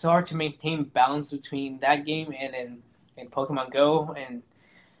just so hard to maintain balance between that game and Pokemon Go and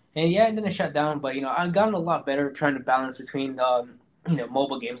yeah, and then it shut down. But I've gotten a lot better trying to balance between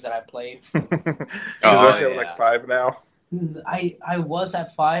mobile games that I play. Because I feel yeah. like 5 now. I was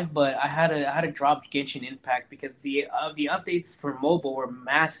at 5, but I had to drop Genshin Impact because the updates for mobile were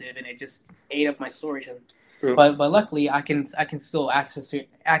massive, and it just ate up my storage. True. But luckily, I can still access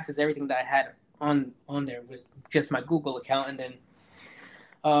everything that I had on there with just my Google account, and then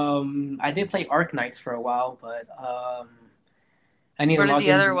I did play Arknights for a while, but I need to What are log the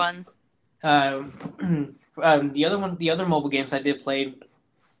in. other ones? The other mobile games I did play.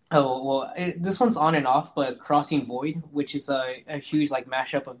 Oh well, this one's on and off, but Crossing Void, which is a huge like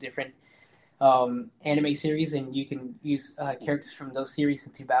mashup of different anime series, and you can use characters from those series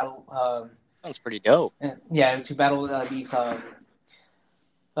to battle. Sounds pretty dope. To battle these.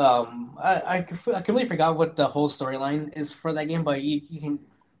 I completely forgot what the whole storyline is for that game, but you can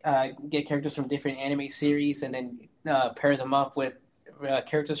get characters from different anime series and then pair them up with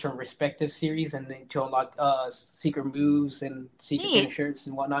characters from respective series, and then to unlock secret moves and secret finishers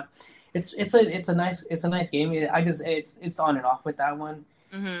and whatnot. It's a nice game. It's on and off with that one.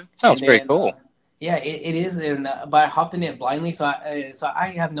 Mm-hmm. Sounds pretty cool. Yeah, it is, but I hopped in it blindly, so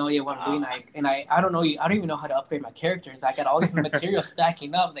I have no idea what I'm doing. I don't know. I don't even know how to upgrade my characters. I got all this material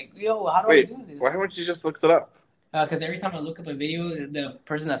stacking up. Like, yo, how do I do this? Why haven't you just looked it up? Because every time I look up a video, the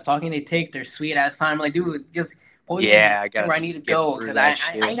person that's talking, they take their sweet ass time. I'm like, dude, just I got where I need to go because I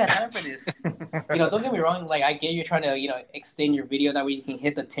ain't got time for this. Don't get me wrong. Like, I get you're trying to extend your video that way you can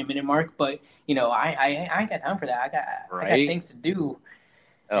hit the 10-minute mark, but I ain't got time for that. I got things to do.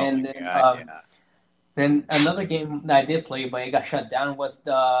 Oh, and then then another game that I did play, but it got shut down, was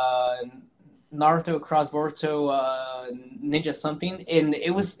the Naruto Cross Boruto Ninja something, and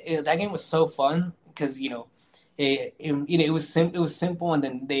that game was so fun because it was simple, and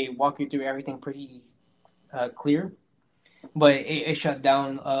then they walk you through everything pretty clear. But it shut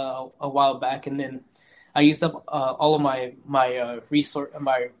down a while back, and then I used up all of my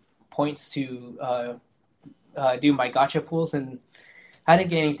points to do my gacha pools, and I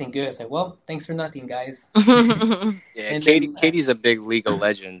didn't get anything good. I was like, well, thanks for nothing, guys. Katie's a big League of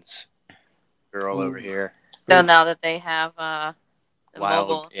Legends girl over here. So now that they have the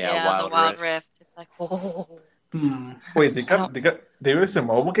Wild Rift, it's like, oh. Wait, they released a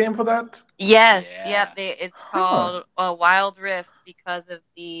mobile game for that? Yes, it's called Wild Rift because of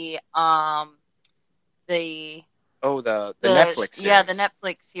the Netflix series. Yeah, the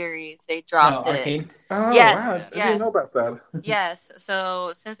Netflix series. They dropped it. Arcane? Oh, yes, wow. I didn't know about that. Yes.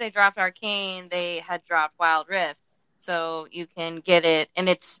 So since they dropped Arcane, they had dropped Wild Rift. So you can get it, and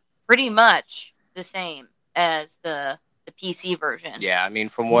it's pretty much the same as the PC version. Yeah, I mean,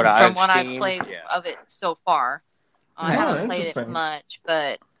 from what I've played of it so far, I haven't played it much,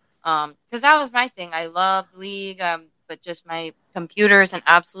 but because that was my thing. I loved League, but just my computer is an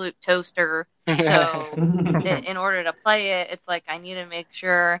absolute toaster. So in order to play it, it's like I need to make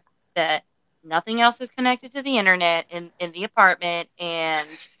sure that nothing else is connected to the internet in the apartment, and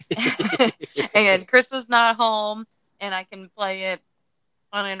and Chris was not home, and I can play it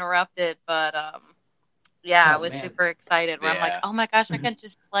uninterrupted. But I was super excited. Where I'm like, oh my gosh, I can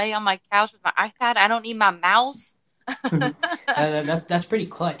just play on my couch with my iPad. I don't need my mouse. That's pretty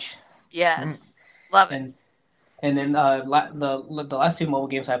clutch. Yes, love it. And then the last two mobile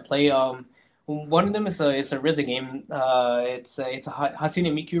games I play, one of them is a rhythm game. It's a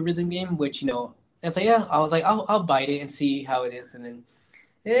Hatsune Miku rhythm game, which it's like I was like I'll bite it and see how it is, and then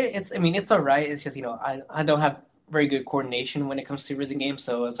it's alright. It's just I don't have very good coordination when it comes to rhythm games,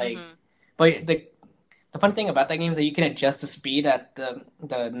 so it's like, but the fun thing about that game is that you can adjust the speed that the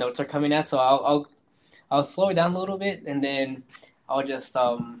notes are coming at. So I'll slow it down a little bit, and then I'll just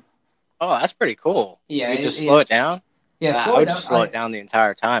Oh, that's pretty cool. Yeah, you just slow it down. Yeah, I would just slow it down the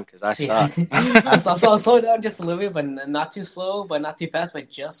entire time because I suck. I'll slow it down just a little bit, but not too slow, but not too fast, but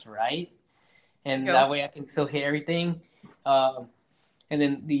just right, and that way I can still hit everything. And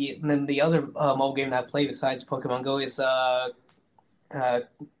then the other mobile game that I play besides Pokemon Go is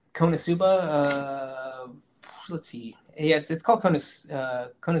Konosuba. Let's see. Yeah, it's called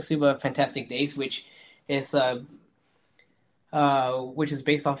Konosuba Fantastic Days, which is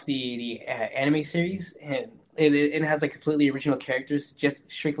based off the anime series, and it has like completely original characters just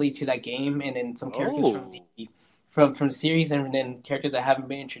strictly to that game, and then some characters from the series, and then characters that haven't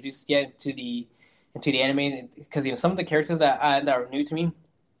been introduced yet into the anime. Because some of the characters that are new to me,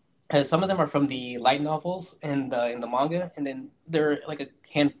 some of them are from the light novels and in the manga, and then there are like a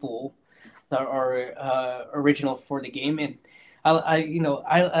handful that are original for the game. And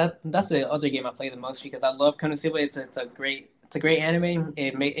I that's the other game I play the most because I love Konosuba. It's a great anime.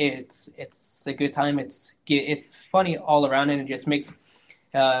 It's a good time. It's funny all around, and it just makes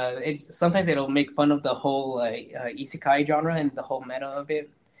sometimes it'll make fun of the whole isekai genre and the whole meta of it.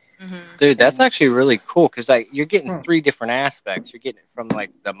 Dude, that's actually really cool because like you're getting three different aspects. You're getting it from like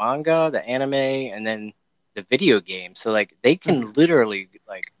the manga, the anime, and then the video game. So like they can literally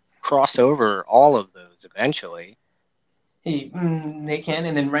like cross over all of those eventually. They can,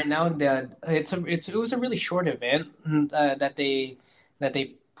 and then right now it was a really short event that they that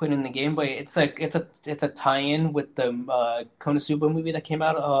they put in the game, but it's a tie-in with the Konosuba movie that came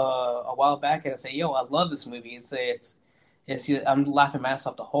out a while back, and I say, yo, I love this movie. It's I'm laughing my ass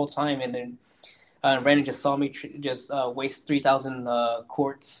off the whole time, and then Brandon just saw me waste 3,000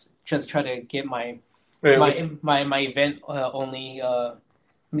 quartz just to try to get my event only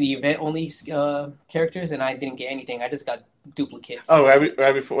the event only characters, and I didn't get anything. I just got duplicates. Oh,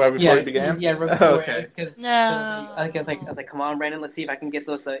 right before it began? Yeah, right before. Okay. No. Because I was like, come on, Brandon, let's see if I can get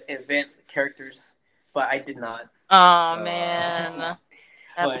those event characters, but I did not. Oh man,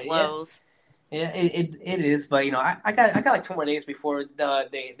 that blows. Yeah, it is, but I got like 2 more days before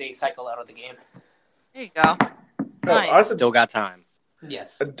they cycle out of the game. There you go. Nice. I still got time.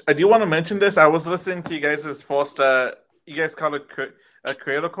 Yes. I do want to mention this. I was listening to you guys' first. You guys call it a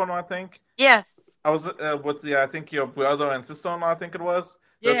Creator Corner, I think. Yes. I was with I think your brother and sister-in-law, I think it was.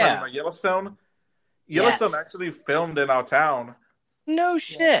 They were Yeah. talking about Yellowstone. Yellowstone actually filmed in our town. No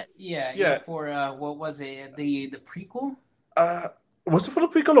shit. Yeah. For what was it? The prequel? Was it for the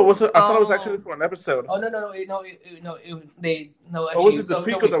prequel or was it? I thought it was actually for an episode. Oh no! Actually, or was it the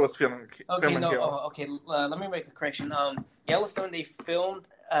prequel that was filming? Okay. Let me make a correction. Yellowstone, they filmed.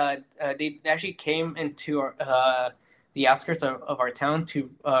 They actually came into the outskirts of our town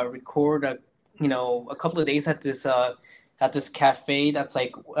to record a couple of days at this cafe that's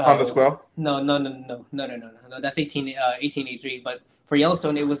like on the square. No. That's 1883. But for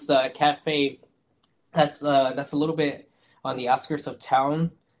Yellowstone, it was the cafe that's a little bit on the outskirts of town,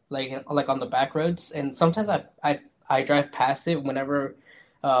 like on the back roads, and sometimes I drive past it whenever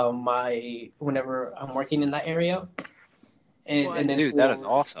I'm working in that area. And then dude, that is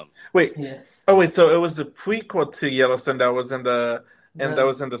awesome. Wait. Yeah. Oh wait, so it was the prequel to Yellowstone that was in the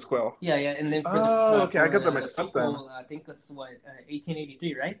square. Yeah, and then okay, I got them mixed up then. I think it's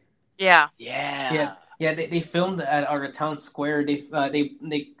 1883, right? Yeah. Yeah. Yeah. They filmed at our town square. They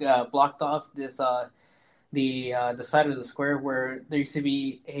blocked off this the side of the square where there used to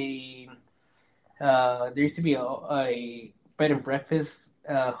be a bed and breakfast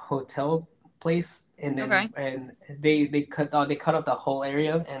hotel place, and then and they cut out the whole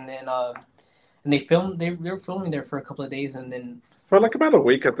area, and then and they were filming there for a couple of days, and then for like about a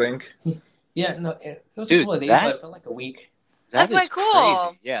week, I think. Yeah, no, it was a couple of days, but it felt like a week. That's way cool.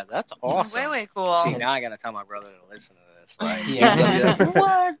 Crazy. Yeah, that's awesome. Way cool. See, now I gotta tell my brother to listen to this. Like, Yeah. he's gonna be like,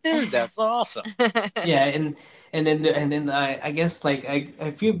 "What, dude? That's awesome." Yeah, and then I guess like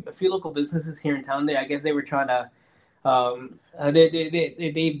a few local businesses here in town. I guess they were trying to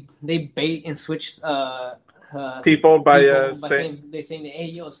they bait and switch people by saying that, hey,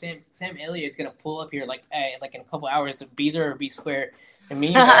 yo, Sam Elliott is gonna pull up here like in a couple hours, be there or be square. And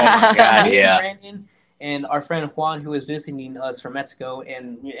me, God, yeah. Brandon and our friend Juan, who was visiting us from Mexico,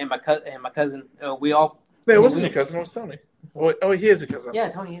 and my cousin, we all. Wait, it wasn't your cousin, it was Tony. Oh, he is a cousin. Yeah,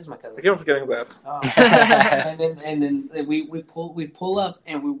 Tony is my cousin. I keep forgetting that. And then we pull up,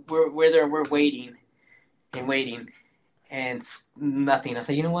 and we're waiting, and nothing. I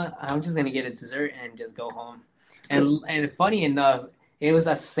said, you know what? I'm just gonna get a dessert and just go home. And funny enough, it was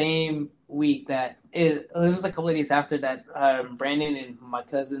that same week that it was a couple of days after that. Brandon and my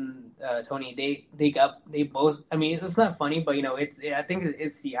cousin Tony, they both. I mean, it's not funny, but I think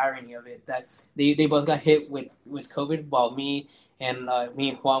it's the irony of it that they both got hit with COVID, while me and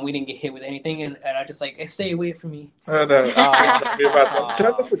Juan, we didn't get hit with anything, and I just like, hey, stay away from me. Try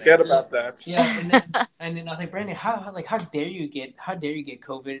to forget about that. Yeah, and then I was like, Brandon, how dare you get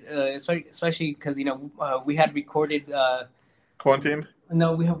COVID? Especially because we had recorded. Quarantined?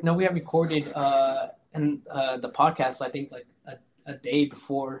 No, we have recorded and the podcast, I think like a day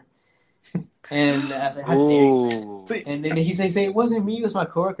before, and I was like, how dare you? And then he said it wasn't me, it was my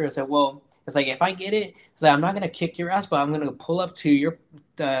coworker. I said, well, it's like, if I get it, it's like, I'm not gonna kick your ass, but I'm gonna pull up to your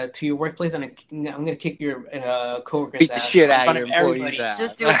workplace, and I'm gonna kick your coworker's ass. Beat the shit out of your employee's ass.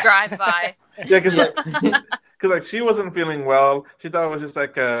 Just do a drive by. Yeah, because she wasn't feeling well. She thought it was just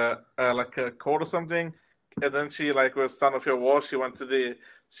like a cold or something. And then she was starting to feel worse. She went to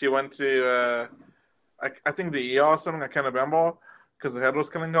I think the ER or something. I can't remember because her head was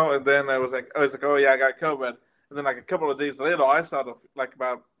killing her. And then I was like, oh yeah, I got COVID. And then like a couple of days later, I started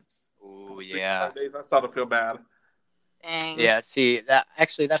about 5 days. I started to feel bad. Dang. Yeah, see that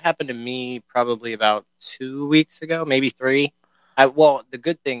happened to me probably about 2 weeks ago, maybe 3. Well, the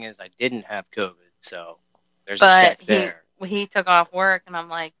good thing is I didn't have COVID, so there's a check there. He took off work, and I'm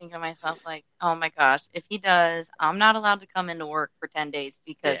like thinking to myself, like, oh my gosh, if he does, I'm not allowed to come into work for 10 days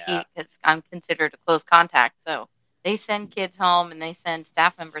because I'm considered a close contact. So they send kids home and they send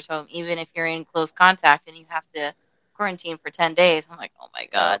staff members home, even if you're in close contact and you have to quarantine for 10 days. I'm like, oh my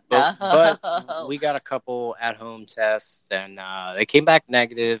God, but we got a couple at-home tests, and they came back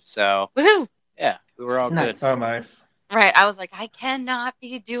negative. So, woohoo! Yeah, we were all Nice. good. Oh, nice. Right. I was like, I cannot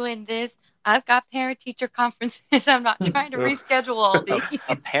be doing this. I've got parent-teacher conferences. I'm not trying to reschedule all these.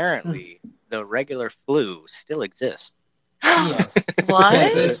 Apparently, the regular flu still exists. Yes. What?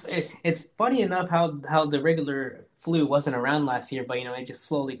 It's funny enough how the regular flu wasn't around last year, but it just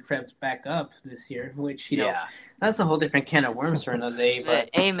slowly crept back up this year, which that's a whole different can of worms for another day. But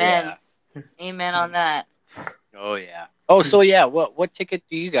amen, amen on that. Oh yeah. Oh, so yeah. What ticket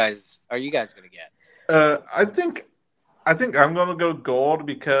are you guys gonna get? I think I'm gonna go gold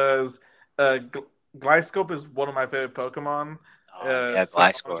because Gliscor is one of my favorite Pokemon. Yeah,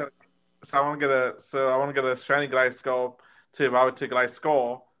 Gliscor. So I want to get a shiny Gliscor to evolve to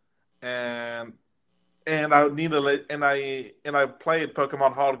Gliscor, and I need I played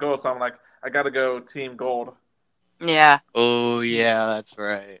Pokemon Hard Gold, so I'm like, I gotta go Team Gold. Yeah. Oh yeah, that's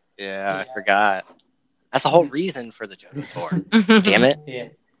right. Yeah, I forgot. That's the whole reason for the Johto tour. Damn it. Yeah.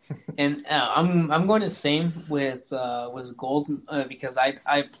 And I'm going the same with Gold because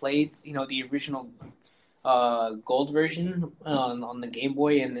I played the original Gold version on the Game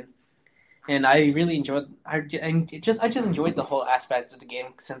Boy, and I really enjoyed I just enjoyed the whole aspect of the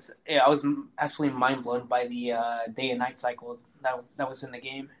game since I was absolutely mind blown by the day and night cycle that was in the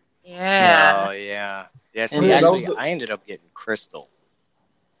game. Yeah. Oh yeah. Yeah. So And actually, I ended up getting Crystal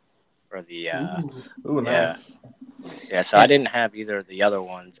for the. Ooh, nice. Yeah, so I didn't have either of the other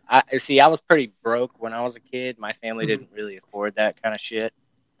ones. I was pretty broke when I was a kid. My family didn't really afford that kind of shit.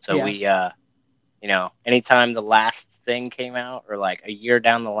 So we, anytime the last thing came out or like a year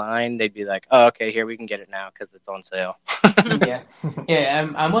down the line, they'd be like, "Oh, okay, here we can get it now because it's on sale." Yeah.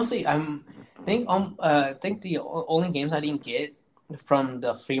 I think the only games I didn't get from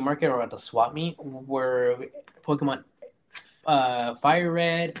the flea market or at the swap meet were Pokemon Fire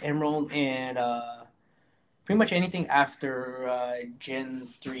Red, Emerald, and pretty much anything after Gen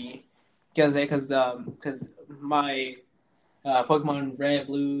 3, because my Pokemon Red,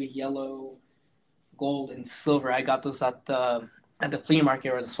 Blue, Yellow, Gold, and Silver, I got those at the flea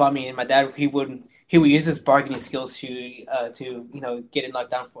market or the swap meet, and my dad he would use his bargaining skills to get it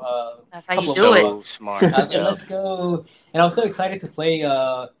knocked down for that's how you do it. Smart. I was like, let's go, and I was so excited to play.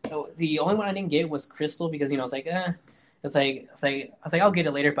 The only one I didn't get was Crystal because I was like, It's like I'll get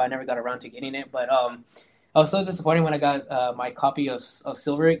it later, but I never got around to getting it. But I was so disappointed when I got my copy of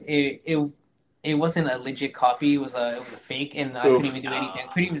Silver. It wasn't a legit copy. It was a fake, and I couldn't even do anything. I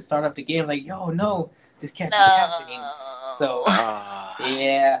couldn't even start up the game. Like, yo, no, this can't be happening. So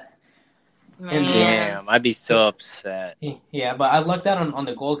yeah. Man. Damn, I'd be so upset. Yeah, but I lucked out on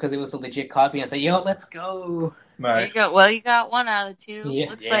the gold because it was a legit copy. I said, yo, let's go. Nice. There you go. Well, you got one out of the two.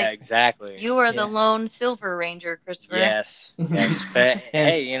 Yeah. Looks like exactly. you are the lone Silver Ranger, Christopher. Yes. But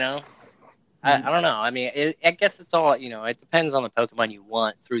hey, I don't know. I mean, I guess it's all, it depends on the Pokemon you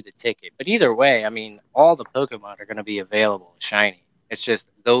want through the ticket. But either way, I mean, all the Pokemon are going to be available shiny. It's just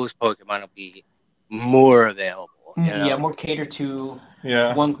those Pokemon will be more available. Yeah, more catered to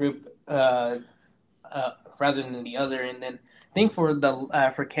one group rather than the other. And then I think for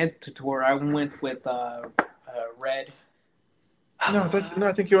Kanto Tour, I went with Red. No,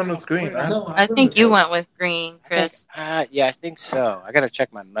 I think you went with Green. Right? No, I think you went with Green, Chris. Yeah, I think so. I got to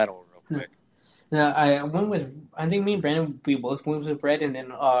check my medal real quick. No, I went with. I think me and Brandon, we both went with Red, and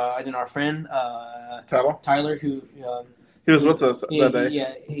then our friend Tyler, who he was with us that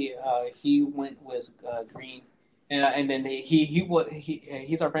day. He went with Green, and then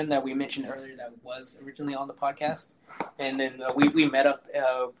he's our friend that we mentioned earlier that was originally on the podcast, and then we met up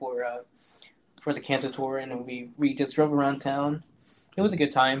for the Kanto Tour, and we just drove around town. It was a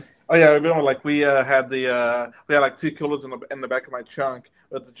good time. Oh yeah, I remember. Like we had like 2 coolers in the back of my trunk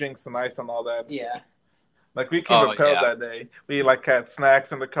with the drinks and ice and all that. Yeah. Like we came prepared that day. We like had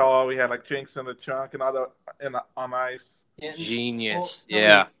snacks in the car. We had like drinks in the trunk and on ice. Yeah. Genius.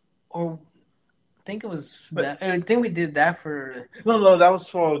 Or I think it was. I think we did that for. No, that was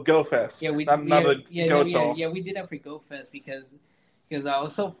for Go Fest. Yeah, we Go Tour. Yeah, we did that for Go Fest because I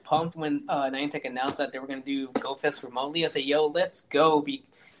was so pumped when Niantic announced that they were going to do Go Fest remotely. I said, "Yo, let's go!"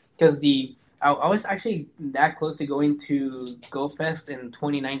 Because I was actually that close to going to Go Fest in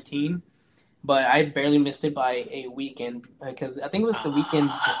 2019, but I barely missed it by a weekend because I think it was the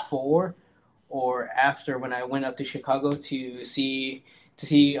weekend before or after when I went up to Chicago to see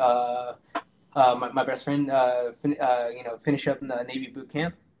my best friend finish up in the Navy boot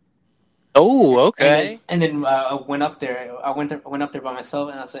camp. Oh, okay. And then I went up there. I went up there by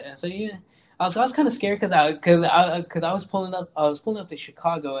myself, and I said, yeah. I was kind of scared because I was pulling up. I was pulling up to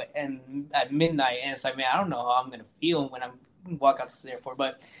Chicago and at midnight, and it's like, man, I don't know how I'm gonna feel when I walk out to the airport.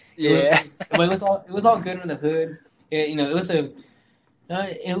 But Yeah. it was all good in the hood. It was a.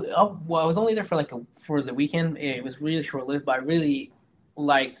 Well, I was only there for the weekend. It was really short lived, but I really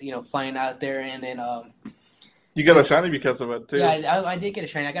liked flying out there, and then you got a shiny because of it too. Yeah, I did get a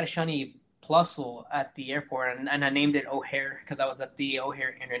shiny. I got a shiny Plusle at the airport, and I named it O'Hare because I was at the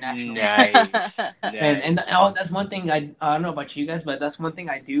O'Hare International. Nice. And that's one thing I don't know about you guys, but that's one thing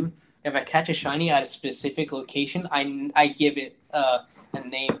I do. If I catch a shiny at a specific location, I give it a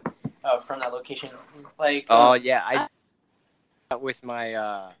name from that location. Like I with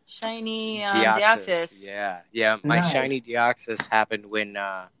my shiny Deoxys. Yeah. My Nice. shiny Deoxys happened when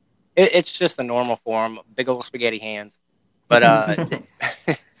it's just a normal form, big old spaghetti hands. But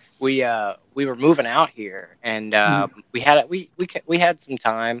we were moving out here, and we had some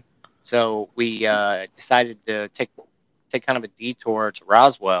time, so we decided to take kind of a detour to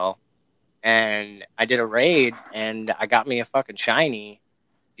Roswell, and I did a raid, and I got me a fucking shiny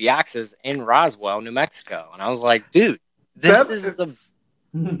Deoxys in Roswell, New Mexico, and I was like, dude, this is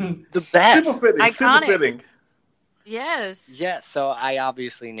the best. Super fitting. Iconic. Super fitting. Yes. Yeah, so I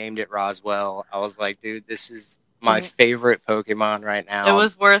obviously named it Roswell. I was like, dude, this is my favorite Pokemon right now. It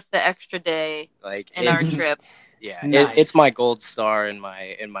was worth the extra day in our trip. Yeah, Nice. it's my gold star in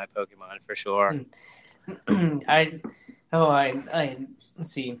my Pokemon for sure.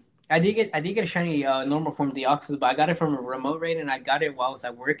 Let's see. I did get a shiny normal form Deoxys, but I got it from a remote raid, and I got it while I was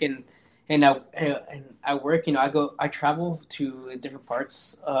at work, and I work. I travel to different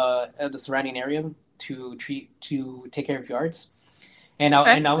parts of the surrounding area to take care of yards, and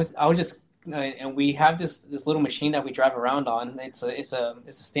I was just and we have this little machine that we drive around on. It's a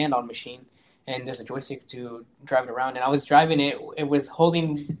stand-on machine, and there's a joystick to drive it around. And I was driving it. It was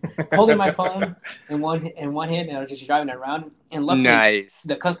holding my phone in one hand, and I was just driving it around. And luckily,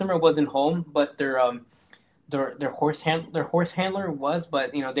 the customer wasn't home, but their horse handler was.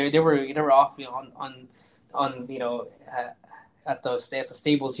 But they were off on at the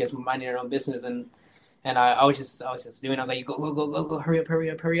stables, just minding their own business. And I was just doing. I was like, go,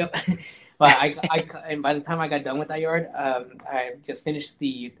 hurry up. But and by the time I got done with that yard, I just finished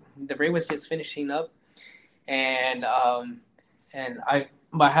the raid was just finishing up, and I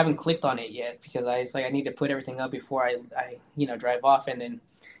haven't clicked on it yet because I need to put everything up before I drive off. And then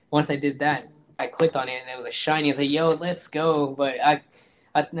once I did that, I clicked on it and it was a shiny. I was like, yo, let's go. But I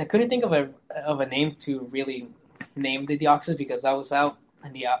couldn't think of a name to really name the Deoxys because I was out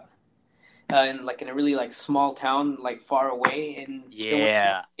in the in a really small town far away, and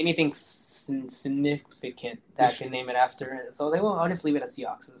anything significant that I can name it after. So I'll just leave it as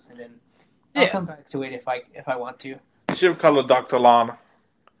Deoxys, and then I'll come back to it if I want to. You should have called it Dr. Lon.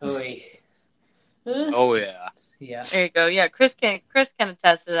 Oh yeah. Yeah. There you go. Yeah, Chris can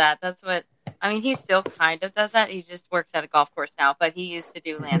attest to that. That's what he still kind of does that. He just works at a golf course now, but he used to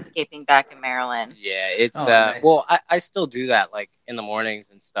do landscaping back in Maryland. Yeah, it's nice. Well, I still do that in the mornings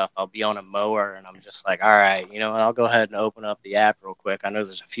and stuff. I'll be on a mower and I'm just like, all right, I'll go ahead and open up the app real quick. I know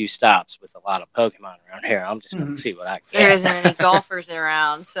there's a few stops with a lot of Pokemon around here. I'm just gonna see what I can get. There isn't any golfers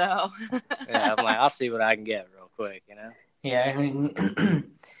around, so yeah, I'm like, I'll see what I can get real quick, Yeah,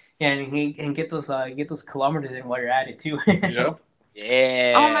 and get those kilometers in while you're at it too. Yep.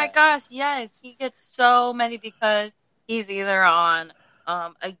 Yeah. Oh my gosh, yes. He gets so many because he's either on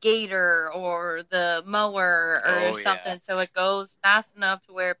a gator or the mower or something. Yeah. So it goes fast enough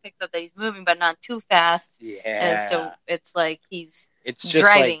to where it picks up that he's moving, but not too fast. Yeah. And so it's like it's just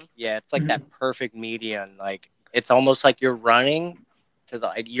driving. It's like that perfect median. It's almost like you're running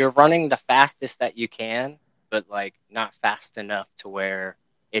you're running the fastest that you can, but not fast enough to where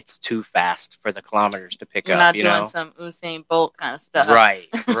it's too fast for the kilometers to pick You're up. You're not doing some Usain Bolt kind of stuff. Right.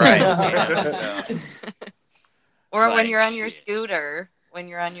 Or when you're on your scooter. When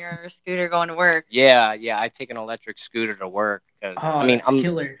you're on your scooter going to work. Yeah, I take an electric scooter to work. I'm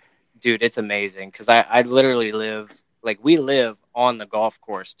killer. Dude, it's amazing because I literally live, we live on the golf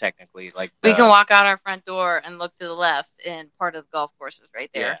course technically. We can walk out our front door and look to the left, and part of the golf course is right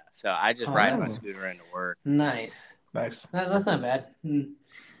there. Yeah, so I just ride my scooter into work. Nice. That's not bad.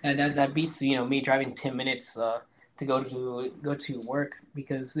 And that beats me driving 10 minutes to go to work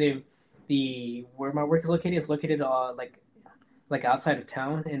because where my work is located outside of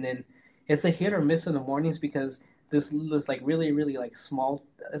town, and then it's a hit or miss in the mornings because this is really really small.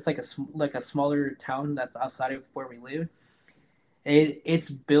 It's like a smaller town that's outside of where we live. It's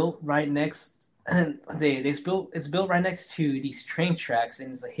built right next and it's built right next to these train tracks,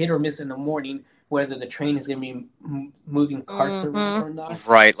 and it's a hit or miss in the morning whether the train is going to be moving carts around or not.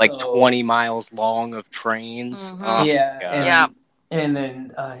 Right, like 20 miles long of trains. Oh, yeah, and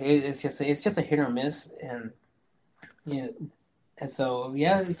then it's just a hit or miss, and and so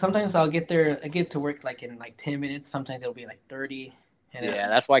sometimes I get to work like in like 10 minutes. Sometimes it'll be like 30. Yeah,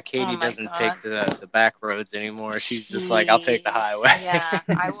 that's why Katie doesn't take the back roads anymore. She's just like, I'll take the highway. Yeah,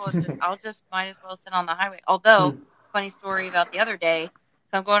 I'll just might as well sit on the highway. Although, funny story about the other day.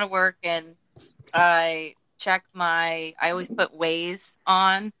 So I'm going to work and I always put Waze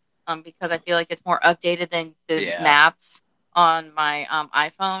on because I feel like it's more updated than the maps on my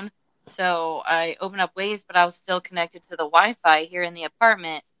iPhone. So I opened up Waze, but I was still connected to the Wi-Fi here in the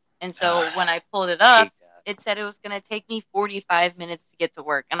apartment. And so when I pulled it up, it said it was going to take me 45 minutes to get to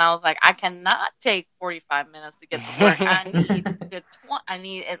work. And I was like, I cannot take 45 minutes to get to work. I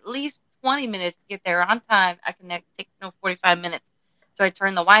need at least 20 minutes to get there on time. I can take 45 minutes. So I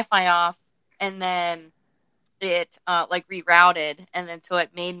turned the Wi-Fi off, and then it rerouted. And then so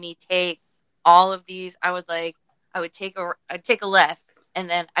it made me take all of these. I'd take a left. And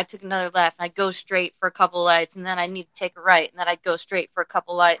then I took another left, and I'd go straight for a couple lights, and then I need to take a right, and then I'd go straight for a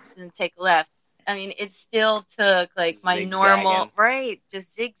couple lights, and then take a left. I mean, it still took like my normal,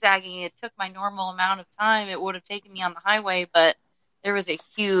 just zigzagging. It took my normal amount of time it would have taken me on the highway, but there was a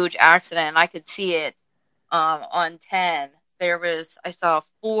huge accident, and I could see it on 10. I saw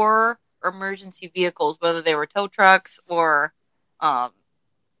 4 emergency vehicles, whether they were tow trucks or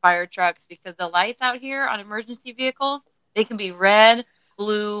fire trucks, because the lights out here on emergency vehicles, they can be red,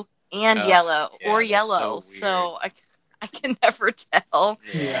 blue, and yellow, or yellow. So I can never tell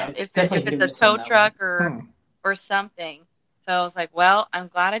if it's a tow truck or something. So I was like, well, I'm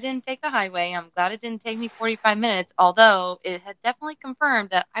glad I didn't take the highway. I'm glad it didn't take me 45 minutes, although it had definitely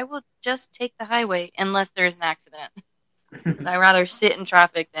confirmed that I will just take the highway unless there's an accident. I'd rather sit in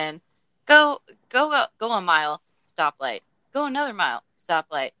traffic than go a mile, stoplight. Go another mile,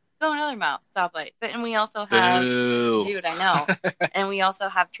 stoplight. Go another mile, stoplight. And we also have, dude, I know. And we also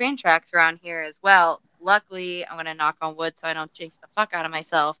have train tracks around here as well. Luckily, I'm going to knock on wood so I don't jinx the fuck out of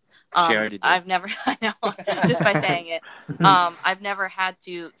myself. I've never, I know, just by saying it, I've never had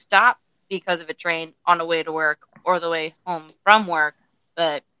to stop because of a train on the way to work or the way home from work.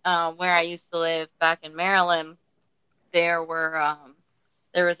 But where I used to live back in Maryland, there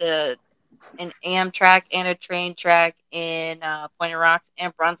was an Amtrak and a train track in Pointe Rocks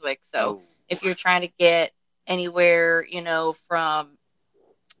and Brunswick. So if you're trying to get anywhere, from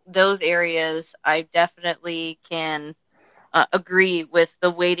those areas, I definitely can agree with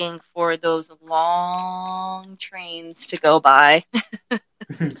the waiting for those long trains to go by.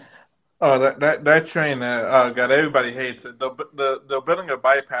 Oh, that train, God, everybody hates it. They're building a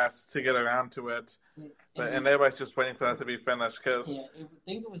bypass to get around to it, and everybody's just waiting for that to be finished. I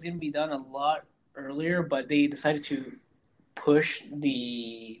think it was going to be done a lot earlier, but they decided to push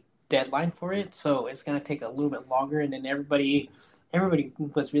the deadline for it, so it's going to take a little bit longer, and then everybody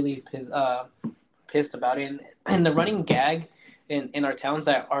was really pissed about it. And the running gag in our towns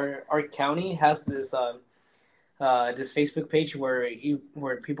that our county has this this Facebook page where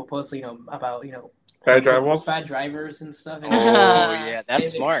people post about bad drivers and stuff. And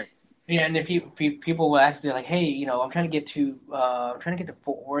that's smart. Yeah, and if people will ask, they're like, "Hey, I'm trying to get to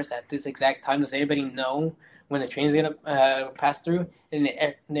Fort Worth at this exact time. Does anybody know when the train's gonna pass through?" And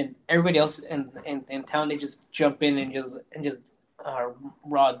then everybody else in town, they just jump in and just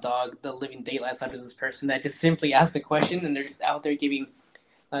raw dog the living daylights out of this person that just simply asked the question, and they're out there giving.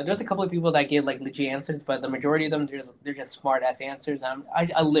 There's a couple of people that give like legit answers, but the majority of them they're just smart ass answers.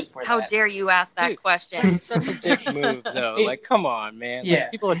 I live for that. How dare you ask that question? It's such a dick move, though. Like, come on, man. Yeah.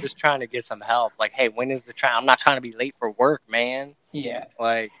 Like, people are just trying to get some help. Like, hey, when is the train? I'm not trying to be late for work, man. Yeah.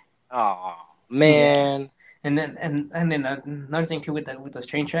 Like, oh man. Yeah. And then another thing too with those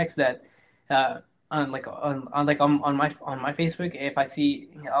train tracks that on my Facebook, if I see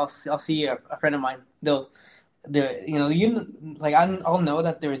I'll see a friend of mine, I'll know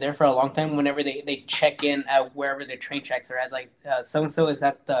that they're there for a long time whenever they check in at wherever the train tracks are at. Like, so and so is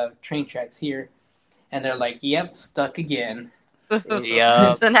at the train tracks here, and they're like, "Yep, stuck again."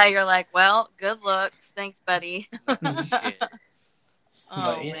 Yeah. So now you're like, "Well, good looks, thanks, buddy." Shit.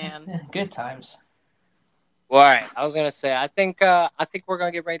 Man, good times. Well, all right. I was gonna say, I think we're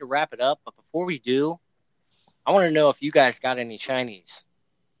gonna get ready to wrap it up. But before we do, I want to know if you guys got any shinies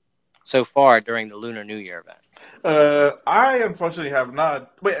so far during the Lunar New Year event. I unfortunately have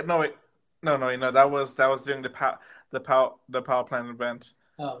not. No. That was during the power plant event.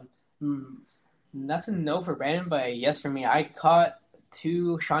 That's a no for Brandon, but a yes for me. I caught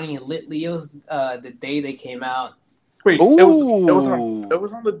 2 shiny lit Leos the day they came out. Wait, it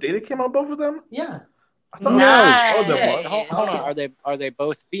was on the day they came out, both of them? Yeah. I thought Hold on. Are they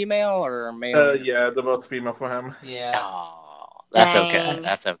both female or male? Yeah, they're both female for him. Yeah. Oh, that's okay.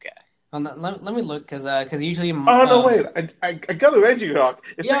 That's okay. Let me look because usually. Oh no! Wait, I got a Regirock.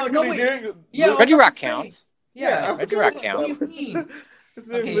 Regirock counts. Yeah, Regirock counts. What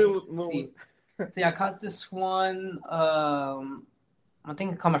do you mean? Okay, see, I caught this one. I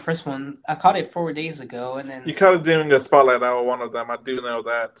think I caught my first one. I caught it 4 days ago, and then you caught it during the spotlight hour. One of them, I do know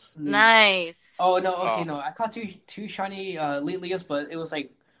that. Nice. Oh no! Okay, no, I caught two shiny Leos, but it was like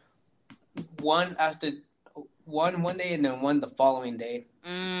one after one day, and then one the following day.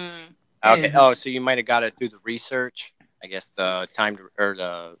 Okay. Oh, so you might have got it through the research. I guess the timed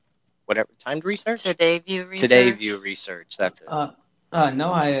research. Today View research. That's it.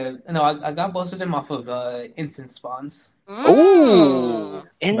 No, I got both of them off of instant spawns. Ooh,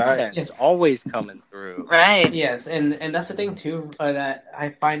 incense nice. Always coming through. Right. Yes, and that's the thing too that I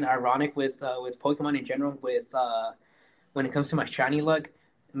find ironic with Pokemon in general. With when it comes to my shiny luck,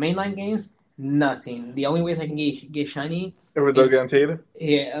 mainline games, nothing. The only ways I can get shiny, Ever though guaranteed?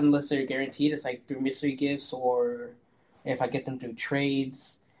 Yeah, unless they're guaranteed, it's like through mystery gifts or if I get them through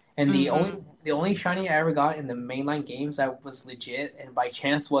trades. And the only shiny I ever got in the mainline games that was legit and by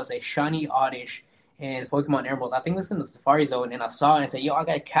chance was a shiny Oddish in Pokemon Emerald. I think it was in the Safari Zone, and I saw it and said, "Yo, I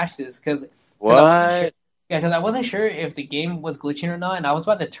gotta catch this," because I wasn't sure if the game was glitching or not, and I was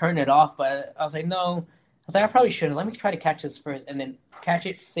about to turn it off, but I was like, no. I was like, I probably shouldn't. Let me try to catch this first, and then catch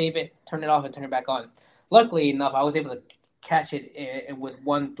it, save it, turn it off, and turn it back on. Luckily enough, I was able to catch it with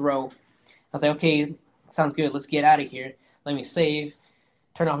one throw. I was like, okay, sounds good. Let's get out of here. Let me save,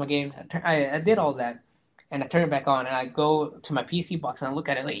 turn off my game. I did all that, and I turn it back on, and I go to my PC box, and I look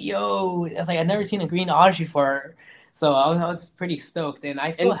at it like, yo, it's like I've never seen a green Oddish before. So I was pretty stoked, and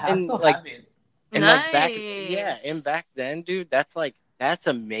I still have it. And nice. Back then, dude, that's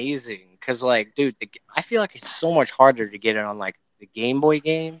amazing. Cause like, dude, I feel like it's so much harder to get it on like the Game Boy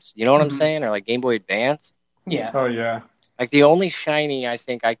games. You know what I'm saying? Or like Game Boy Advance. Yeah. Oh yeah. Like the only shiny I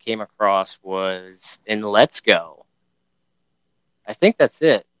think I came across was in Let's Go. I think that's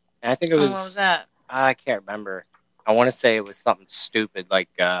it. And I think it was. What was that? I can't remember. I want to say it was something stupid like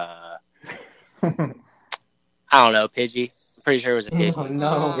I don't know, Pidgey. I'm pretty sure it was a Pidgey. Oh,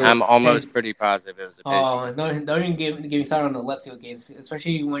 no. I'm almost pretty positive it was a Oh, Pidgey. don't even give me started on the Let's Go games,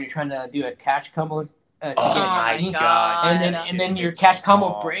 especially when you're trying to do a catch combo. Oh my god! And then your catch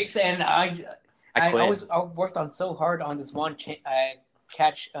combo breaks, and I quit. I worked on so hard on this one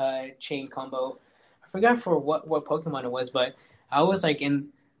catch chain combo. I forgot for what Pokemon it was, but I was like in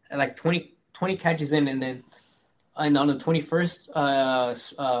like 20 catches in, and on the 21st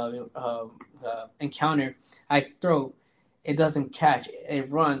encounter, I throw. It doesn't catch. It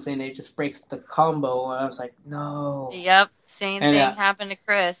runs, and it just breaks the combo. And I was like, no. Yep, same thing happened to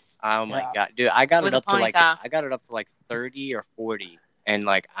Chris. Oh my god, dude! I got it up to like 30 or 40, and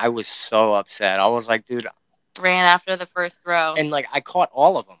like I was so upset. I was like, dude, ran after the first throw, and like I caught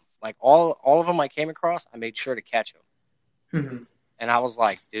all of them. Like all of them I came across, I made sure to catch them. And I was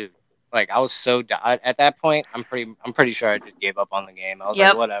like, dude, like I was so at that point. I'm pretty sure I just gave up on the game. I was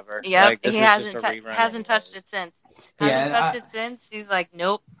like, whatever. Yep, like, he hasn't touched it since. He's like,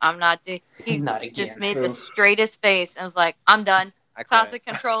 nope, I'm not doing. He just made the straightest face and was like, I'm done. Toss a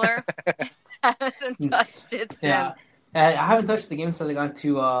controller. Hasn't touched it since. Yeah. I haven't touched the game since I got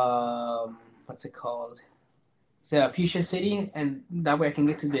to what's it called? It's Fuchsia City, and that way I can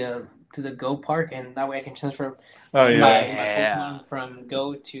get to the Go Park, and that way I can transfer my Pokemon from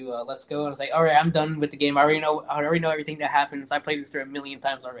Go to Let's Go. And I was like, all right, I'm done with the game. I already know everything that happens. I played this through 1,000,000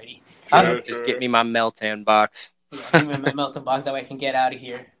 times already. Just get me my Meltan box. Yeah, give me my Meltan box. That way I can get out of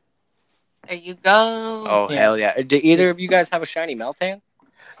here. There you go. Oh hell yeah! Do either of you guys have a shiny Meltan?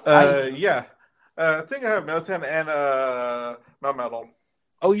 Yeah. I think I have Meltan and Melmetal.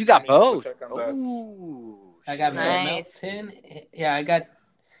 Oh, you got both. Ooh. I got nice. Meltan. Yeah, I got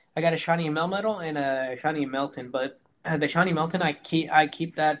a shiny Melmetal and a shiny Meltan, but the shiny Meltan I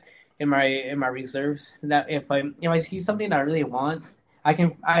keep that in my reserves. That if I see something that I really want,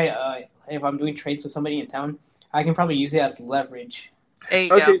 if I'm doing trades with somebody in town, I can probably use it as leverage. There you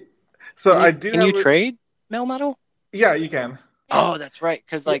go. So Can you trade Melmetal? Yeah, you can. Oh, that's right.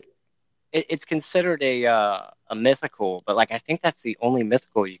 Because like it's considered a mythical, but like I think that's the only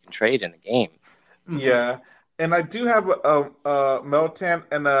mythical you can trade in the game. Yeah, and I do have a Meltan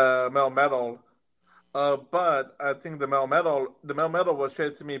and a Melmetal, but I think the Melmetal was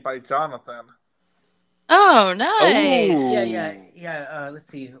traded to me by Jonathan. Oh, nice. Ooh. Yeah. Let's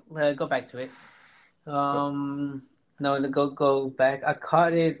see. Go back to it. No, to go back. I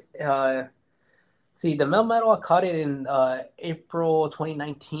caught it. See, the Melmetal, I caught it in April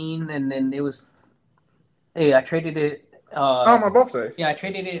 2019, and then it was. Hey, I traded it. My birthday. Yeah, I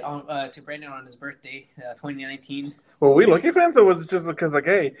traded it on to Brandon on his birthday, 2019. Were we Lucky fans, or was it just because like,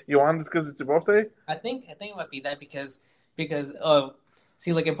 hey, you want this because it's your birthday? I think it might be that because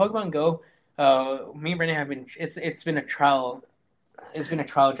see, like in Pokemon Go, me and Brandon have been. It's been a trial. It's been a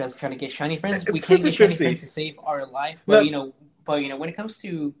trial just trying to get shiny friends. We can't get shiny friends to save our life, but when it comes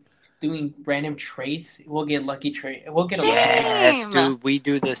to doing random traits, we'll get lucky trade. We'll get a lucky trade. Yes, dude, we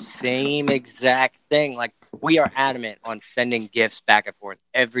do the same exact thing. Like we are adamant on sending gifts back and forth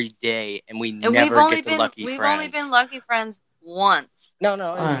every day, and we never get the lucky friends. We've only been lucky friends once. No,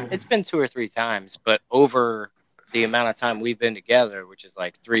 it's been 2 or 3 times, but over the amount of time we've been together, which is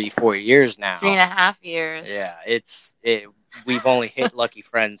like 3-4 years now, 3.5 years. Yeah, we've only hit lucky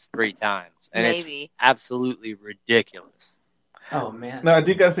friends 3 times, and it's absolutely ridiculous. Oh man! No, I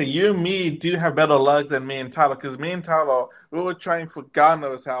do gotta say, you and me do have better luck than me and Tyler, because me and Tyler, we were trying for God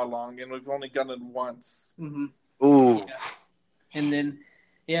knows how long, and we've only done it once. Mm-hmm. Ooh. Yeah. And then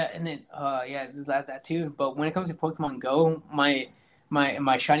that too. But when it comes to Pokemon Go, my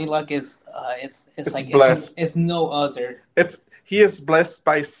shiny luck is it's like blessed. It's no other. He is blessed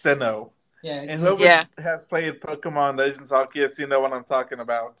by Sinnoh. Yeah, and whoever has played Pokemon Legends Arceus, you know what I'm talking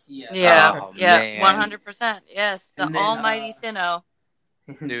about. Yeah, 100%. Yes, the almighty Sinnoh.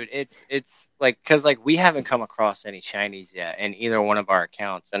 Dude, it's like because like we haven't come across any shinies yet in either one of our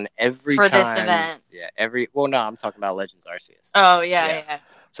accounts, and every for time this event, I'm talking about Legends Arceus. Oh yeah.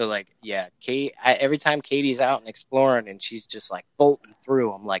 So like Kate, every time Katie's out and exploring, and she's just like bolting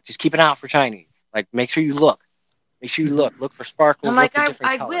through, I'm like, just keep an eye out for shinies. Like, make sure you look. Make sure you look for sparkles. I'm like,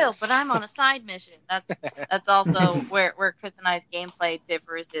 I will, but I'm on a side mission. That's also where Chris and I's gameplay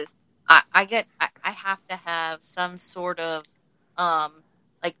differs. Is I have to have some sort of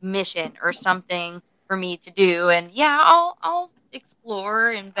like mission or something for me to do, and I'll explore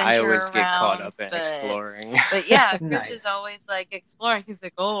and venture around. I always get caught up in exploring. But yeah, Chris is always like exploring. He's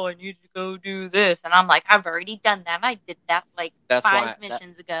like, oh, I need to go do this, and I'm like, I've already done that. I did that like 5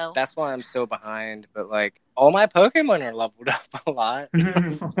 missions ago. That's why I'm so behind. But like, all my Pokemon are leveled up a lot.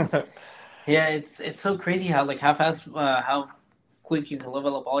 Yeah, it's so crazy how fast how quick you can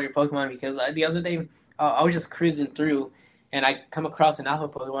level up all your Pokemon. Because the other day I was just cruising through, and I come across an alpha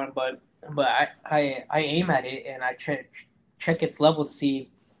Pokemon, but I aim at it and I check its level to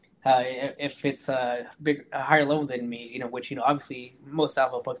see if it's a higher level than me, which obviously most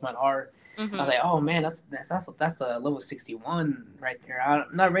alpha Pokemon are. Mm-hmm. I was like, oh man, that's a level 61 right there. I'm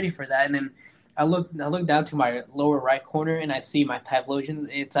not ready for that. And then I look down to my lower right corner and I see my Typhlosion.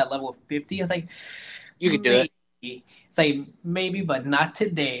 It's at level 50. I was like, you can do it. It's like maybe, but not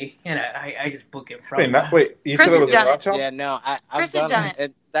today. And I just book it from. Wait, you Chris said has done it. Yeah, no, I've done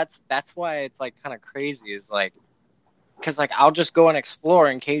it. That's why it's like kind of crazy. Is like. Because, like, I'll just go and explore,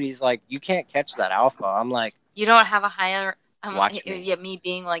 and Katie's like, you can't catch that alpha. I'm like... You don't have a higher... watch me. Yeah, me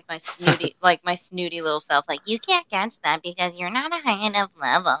being like my snooty little self. Like, you can't catch that because you're not a high enough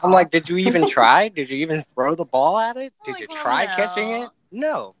level. I'm like, did you even try? Did you even throw the ball at it? Did you try catching it?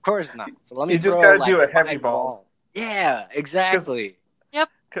 No, of course not. So let me just got to do a heavy ball. Yeah, exactly. Yep.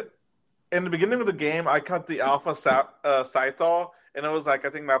 In the beginning of the game, I caught the alpha Scythor, and it was like, I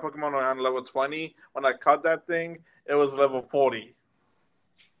think my Pokemon were on level 20. When I caught that thing... It was level 40.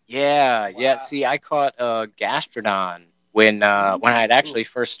 Yeah, wow. Yeah. See, I caught Gastrodon when I had actually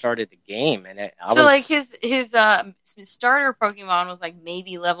first started the game, and like his starter Pokemon was like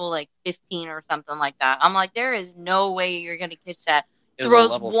maybe level like 15 or something like that. I'm like, there is no way you're gonna catch that. It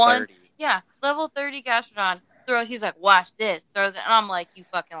was level 30. Yeah, level 30 Gastrodon throws. He's like, watch this. Throws it, and I'm like, you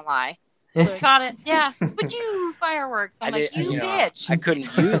fucking lie. Caught it. Yeah, but you fireworks. I'm like, you bitch. I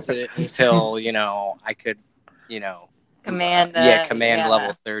couldn't use it until I could. Command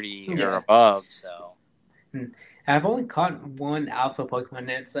level 30 or above. So I've only caught one alpha Pokemon. And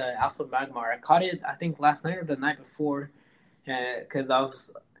it's Alpha Magmar. I caught it, I think, last night or the night before, because I was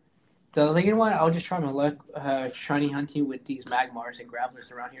like, you know what? I'll just try my luck shiny hunting with these Magmars and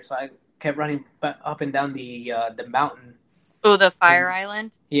Gravelers around here. So I kept running up and down the mountain. Oh, the Fire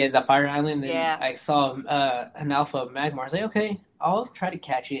Island. Yeah, the Fire Island. And yeah. I saw an alpha Magmar. I was like, okay, I'll try to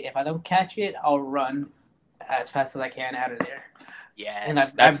catch it. If I don't catch it, I'll run as fast as I can out of there. Yeah, and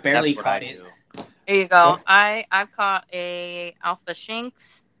I barely caught it. There you go. I've caught a Alpha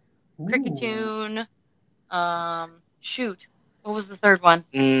Shinx, Kricketune. Shoot, what was the third one?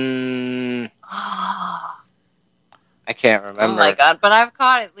 I can't remember. Oh my god! But I've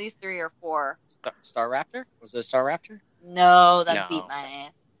caught at least 3 or 4. Staraptor? Was it a Staraptor? No, that beat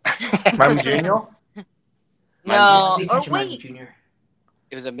my ass. Mangino? No. I did Or catch a Miami wait. Junior.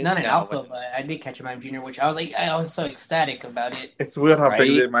 It was a Not an alpha, wasn't. but I did catch a Miami Junior, which I was so ecstatic about it. It's weird how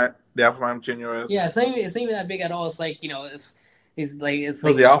big Right? the Alpha Miami Junior is. Yeah, it's not even that big at all. It's like, it's No,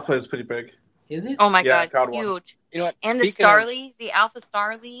 like the Alpha is pretty big. Is it? Oh my Yeah, god, caught one. huge. You know what? And the Speaking of- Starly, the Alpha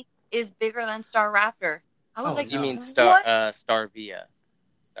Starly, is bigger than Star Raptor. I was Oh, like, You mean what? Starvia?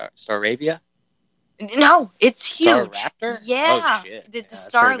 Staravia? No, it's huge. Star Raptor? Yeah. Oh, shit. The Yeah, that's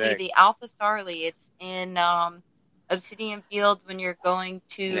Starly, pretty big. the Alpha Starly. It's in Obsidian Field when you're going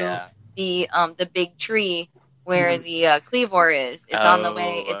to Yeah. the big tree where the Cleavor is. It's on the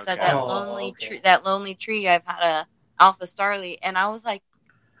way. It's okay. that Oh, lonely okay. tree. That lonely tree. I've had a Alpha Starly, and I was like,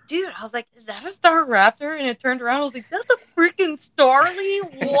 dude, is that a Star Raptor? And it turned around. I was like, that's a freaking Starly.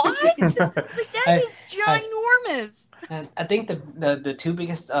 What? I was like, that is ginormous. And I think the two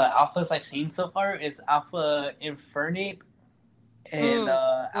biggest alphas I've seen so far is Alpha Infernape and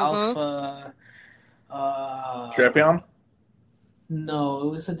Alpha. Drapion? No, it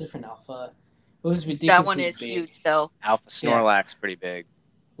was a different alpha. It was ridiculously That one is big. huge, though. Alpha Snorlax, pretty big.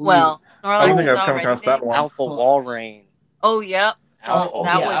 Well, Snorlax I don't think is I've come already across big. that one. Alpha Walrein. Oh, yep. So Alpha.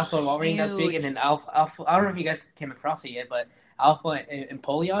 that yeah, was Alpha Walrein, that's big, and then Alpha. I don't know if you guys came across it yet, but Alpha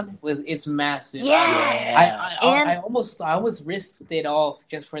Empoleon it's massive. Yes. I almost risked it all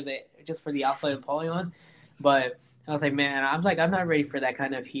just for the Alpha Empoleon, but I was like, man, I'm not ready for that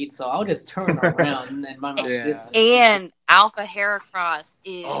kind of heat, so I'll just turn around and mind my own business. And Alpha Heracross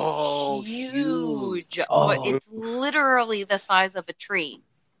is huge. It's literally the size of a tree.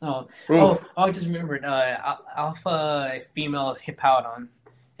 I just remembered Alpha Female Hippowdon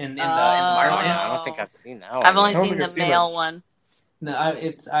in the environment. I don't think I've seen that one. I've only seen the male one. No,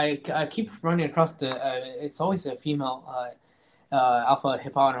 I keep running across it's always a female Alpha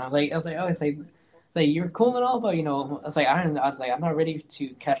Hippowdon. I was like, you're cool and all, but I'm not ready to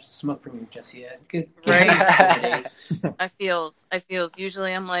catch the smoke from you just yet. Good. Right. I feels.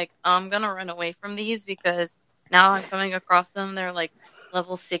 Usually I'm like, I'm gonna run away from these because now I'm coming across them. They're like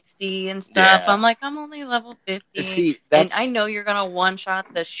level 60 and stuff. Yeah. I'm like, I'm only level 50. See, and I know you're gonna one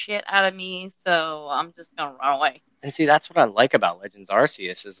shot the shit out of me, so I'm just gonna run away. And see, that's what I like about Legends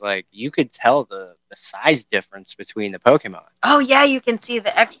Arceus is like you could tell the size difference between the Pokemon. Oh yeah, you can see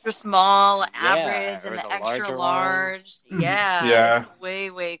the extra small, average, or and the the extra larger large. ones. Yeah, it's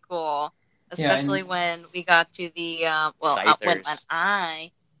way cool. Especially when we got to the when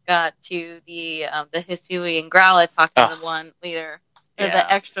I got to the Hisui and Growlithe talking to the one leader.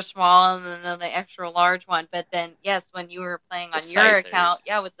 The extra small and then the extra large one. But then, yes, when you were playing on your account,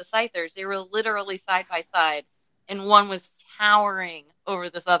 with the Scythers, they were literally side by side. And one was towering over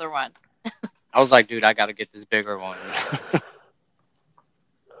this other one. I was like, dude, I got to get this bigger one.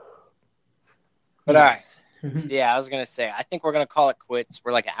 But all right. Yeah, I was going to say, I think we're going to call it quits.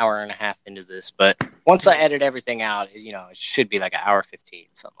 We're like an hour and a half into this. But once I edit everything out, it should be like an hour 15,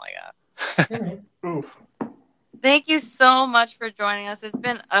 something like that. Oof. Thank you so much for joining us. It's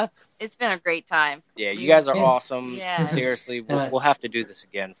been a great time. Yeah, you guys are awesome. Yeah. Seriously, we'll have to do this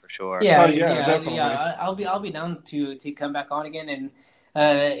again for sure. Yeah, definitely. Yeah, I'll be down to come back on again, and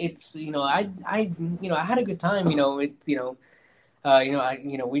it's I had a good time.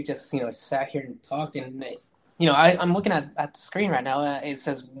 We just sat here and talked, and I'm looking at the screen right now. It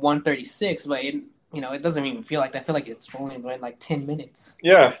says 1:36, but it doesn't even feel like that. I feel like it's only been like 10 minutes.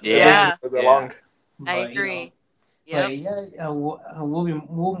 Yeah. Long. I agree. We'll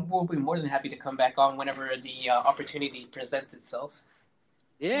be more than happy to come back on whenever the opportunity presents itself.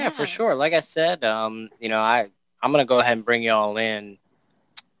 Yeah, for sure. Like I said, I'm gonna go ahead and bring you all in.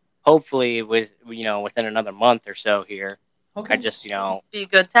 Hopefully, within another month or so here. Okay. I just be a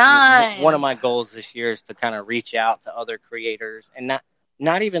good time. One of my goals this year is to kind of reach out to other creators, and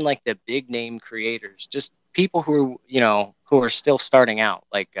not even like the big name creators, just people who are still starting out,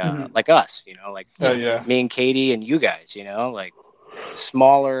 like us, me and Katie and you guys, like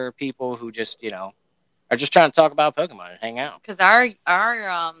smaller people who just are just trying to talk about Pokemon and hang out. Because our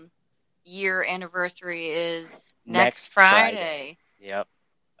year anniversary is next Friday. Yep.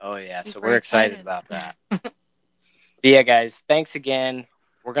 Oh yeah, Super so we're excited about that. But yeah, guys, thanks again.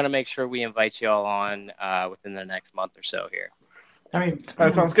 We're gonna make sure we invite you all on within the next month or so here. All right.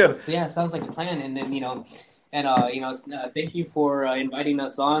 That sounds good. Yeah, sounds like a plan. And then thank you for inviting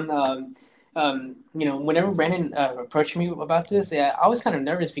us on. Whenever Brandon approached me about this, I was kind of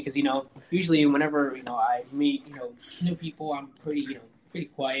nervous because usually whenever I meet new people, I'm pretty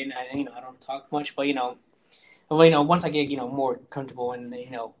quiet and I don't talk much. But once I get more comfortable and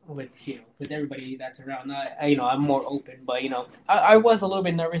with everybody that's around, I'm more open. But I was a little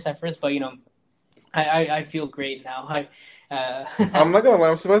bit nervous at first, but I feel great now. I'm not gonna lie.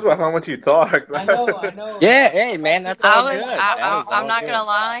 I'm surprised by how much you talked. I know. Yeah, hey man, that's all good. I'm not gonna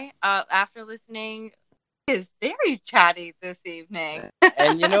lie. After listening, he is very chatty this evening.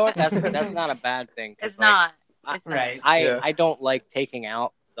 And you know what? That's not a bad thing. It's not. It's right. I don't like taking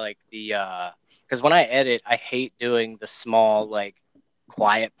out like the because when I edit, I hate doing the small like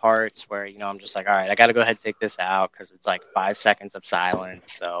quiet parts where I'm just like, all right, I got to go ahead and take this out because it's like 5 seconds of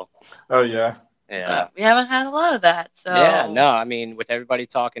silence. So. Oh yeah. Yeah. We haven't had a lot of that, so. Yeah, no, I mean, with everybody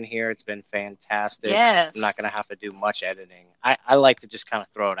talking here, it's been fantastic. Yes. I'm not going to have to do much editing. I like to just kind of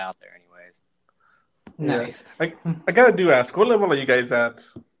throw it out there anyways. Nice. Yeah. I gotta ask, what level are you guys at?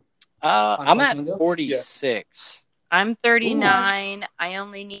 I'm at 46. Yeah. I'm 39. Ooh. I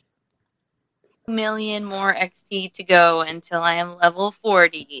only need 2 million more XP to go until I am level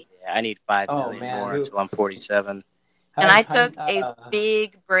 40. Yeah, I need 5 million more until I'm 47. And I took a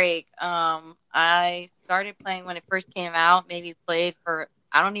big break. I started playing when it first came out. Maybe played for,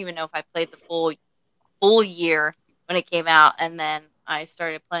 I don't even know if I played the full year when it came out. And then I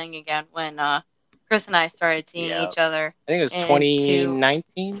started playing again when Chris and I started seeing each other. I think it was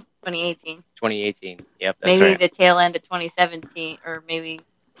 2019? 2018. 2018. Yep, that's maybe right. the tail end of 2017, or maybe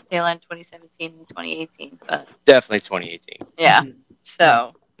tail end 2017 and 2018. But definitely 2018. Yeah.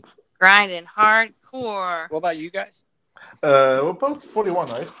 So, grinding hardcore. What about you guys? We're both 41,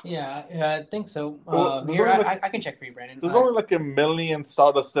 right? Yeah, I think so. Here, I can check for you, Brandon. There's only like a million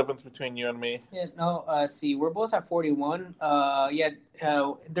stardust difference between you and me. Yeah, no, see, we're both at 41. There's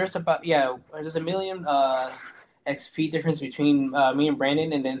a million XP difference between me and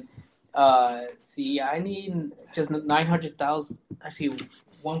Brandon, and then see, I need just 900,000, actually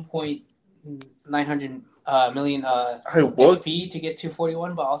 1.900 million XP to get to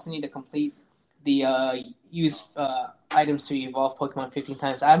 41, but I also need to complete the use items to evolve Pokemon 15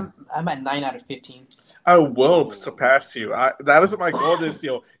 times. I'm at 9 out of 15. I will surpass you. That is my goal this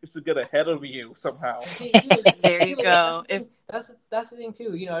year, is to get ahead of you somehow. There you go. That's the thing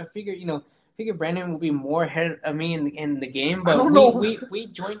too. I figure Brandon will be more ahead of me in the game, but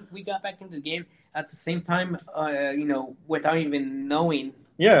we got back into the game at the same time, without even knowing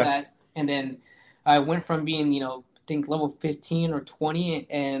that, and then I went from being, I think level 15 or 20,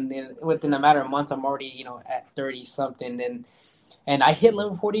 and then within a matter of months I'm already at 30 something, and I hit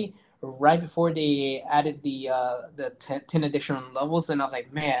level 40 right before they added the 10 additional levels, and I was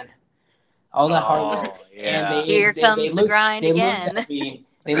like, man, all that hard work. Yeah. And here comes the grind again.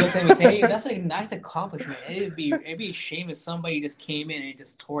 They looked at me and said, hey, that's a nice accomplishment. It'd be a shame if somebody just came in and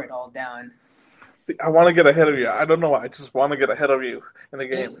just tore it all down. See, I want to get ahead of you. I don't know why. I just want to get ahead of you in the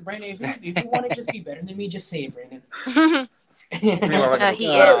game. Brandon, if you want to just be better than me, just say it, Brandon. He is.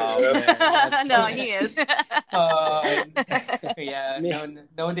 No, he is.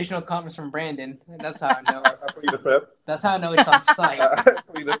 No additional comments from Brandon. That's how I know. I plead the fifth. That's how I know it's on site.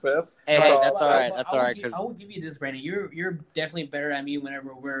 Plead the fifth. Hey, that's all right. That's all right. I will give you this, Brandon. You're definitely better at me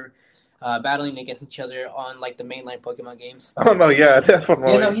whenever we're battling against each other on like the mainline Pokemon games. Oh no, yeah,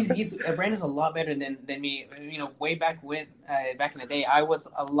 definitely. Yeah, no, he's Brandon's a lot better than me. Way back in the day, I was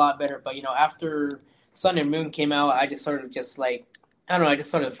a lot better. But after Sun and Moon came out, I just sort of I just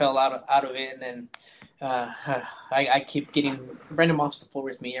sort of fell out of it, and then I keep getting Brandon mops the floor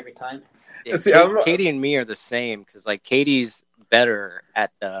with me every time. Yeah, Katie and me are the same, because like Katie's better at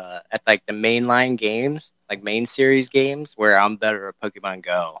the mainline games, like main series games, where I'm better at Pokemon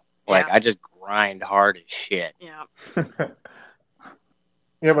Go. Like I just grind hard as shit. Yeah.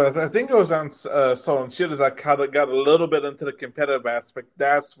 Yeah, but I think it was on Soul and Shield as I kind of got a little bit into the competitive aspect.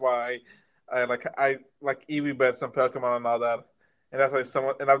 That's why I like EV bets and Pokemon and all that. And that's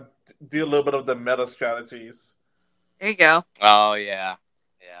why I do a little bit of the meta strategies. There you go. Oh yeah.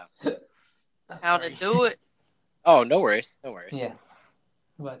 How to do it. Oh, no worries. Yeah.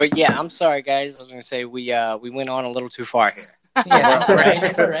 But yeah, I'm sorry guys. I was gonna say we went on a little too far here. Yeah, that's all right.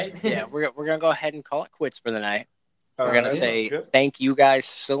 That's all right. Yeah, we're gonna go ahead and call it quits for the night. We're gonna say thank you guys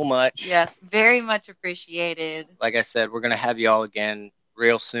so much. Yes, very much appreciated. Like I said, we're gonna have you all again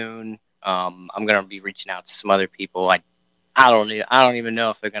real soon. I'm gonna be reaching out to some other people. I don't even know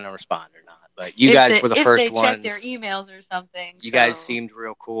if they're gonna respond or not. But you guys were the first ones. If they check their emails or something. You guys seemed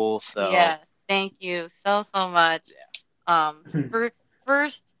real cool. So yes, thank you so much. Yeah. For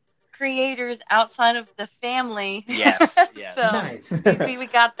first creators outside of the family. Yes. So nice. we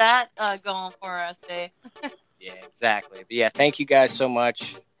got that going for us, Dave. Yeah, exactly. But yeah, thank you guys so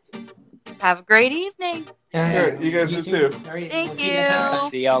much. Have a great evening. Yeah, you guys do too. Thank you.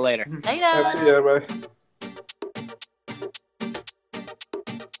 See y'all later. Later. See ya, bye.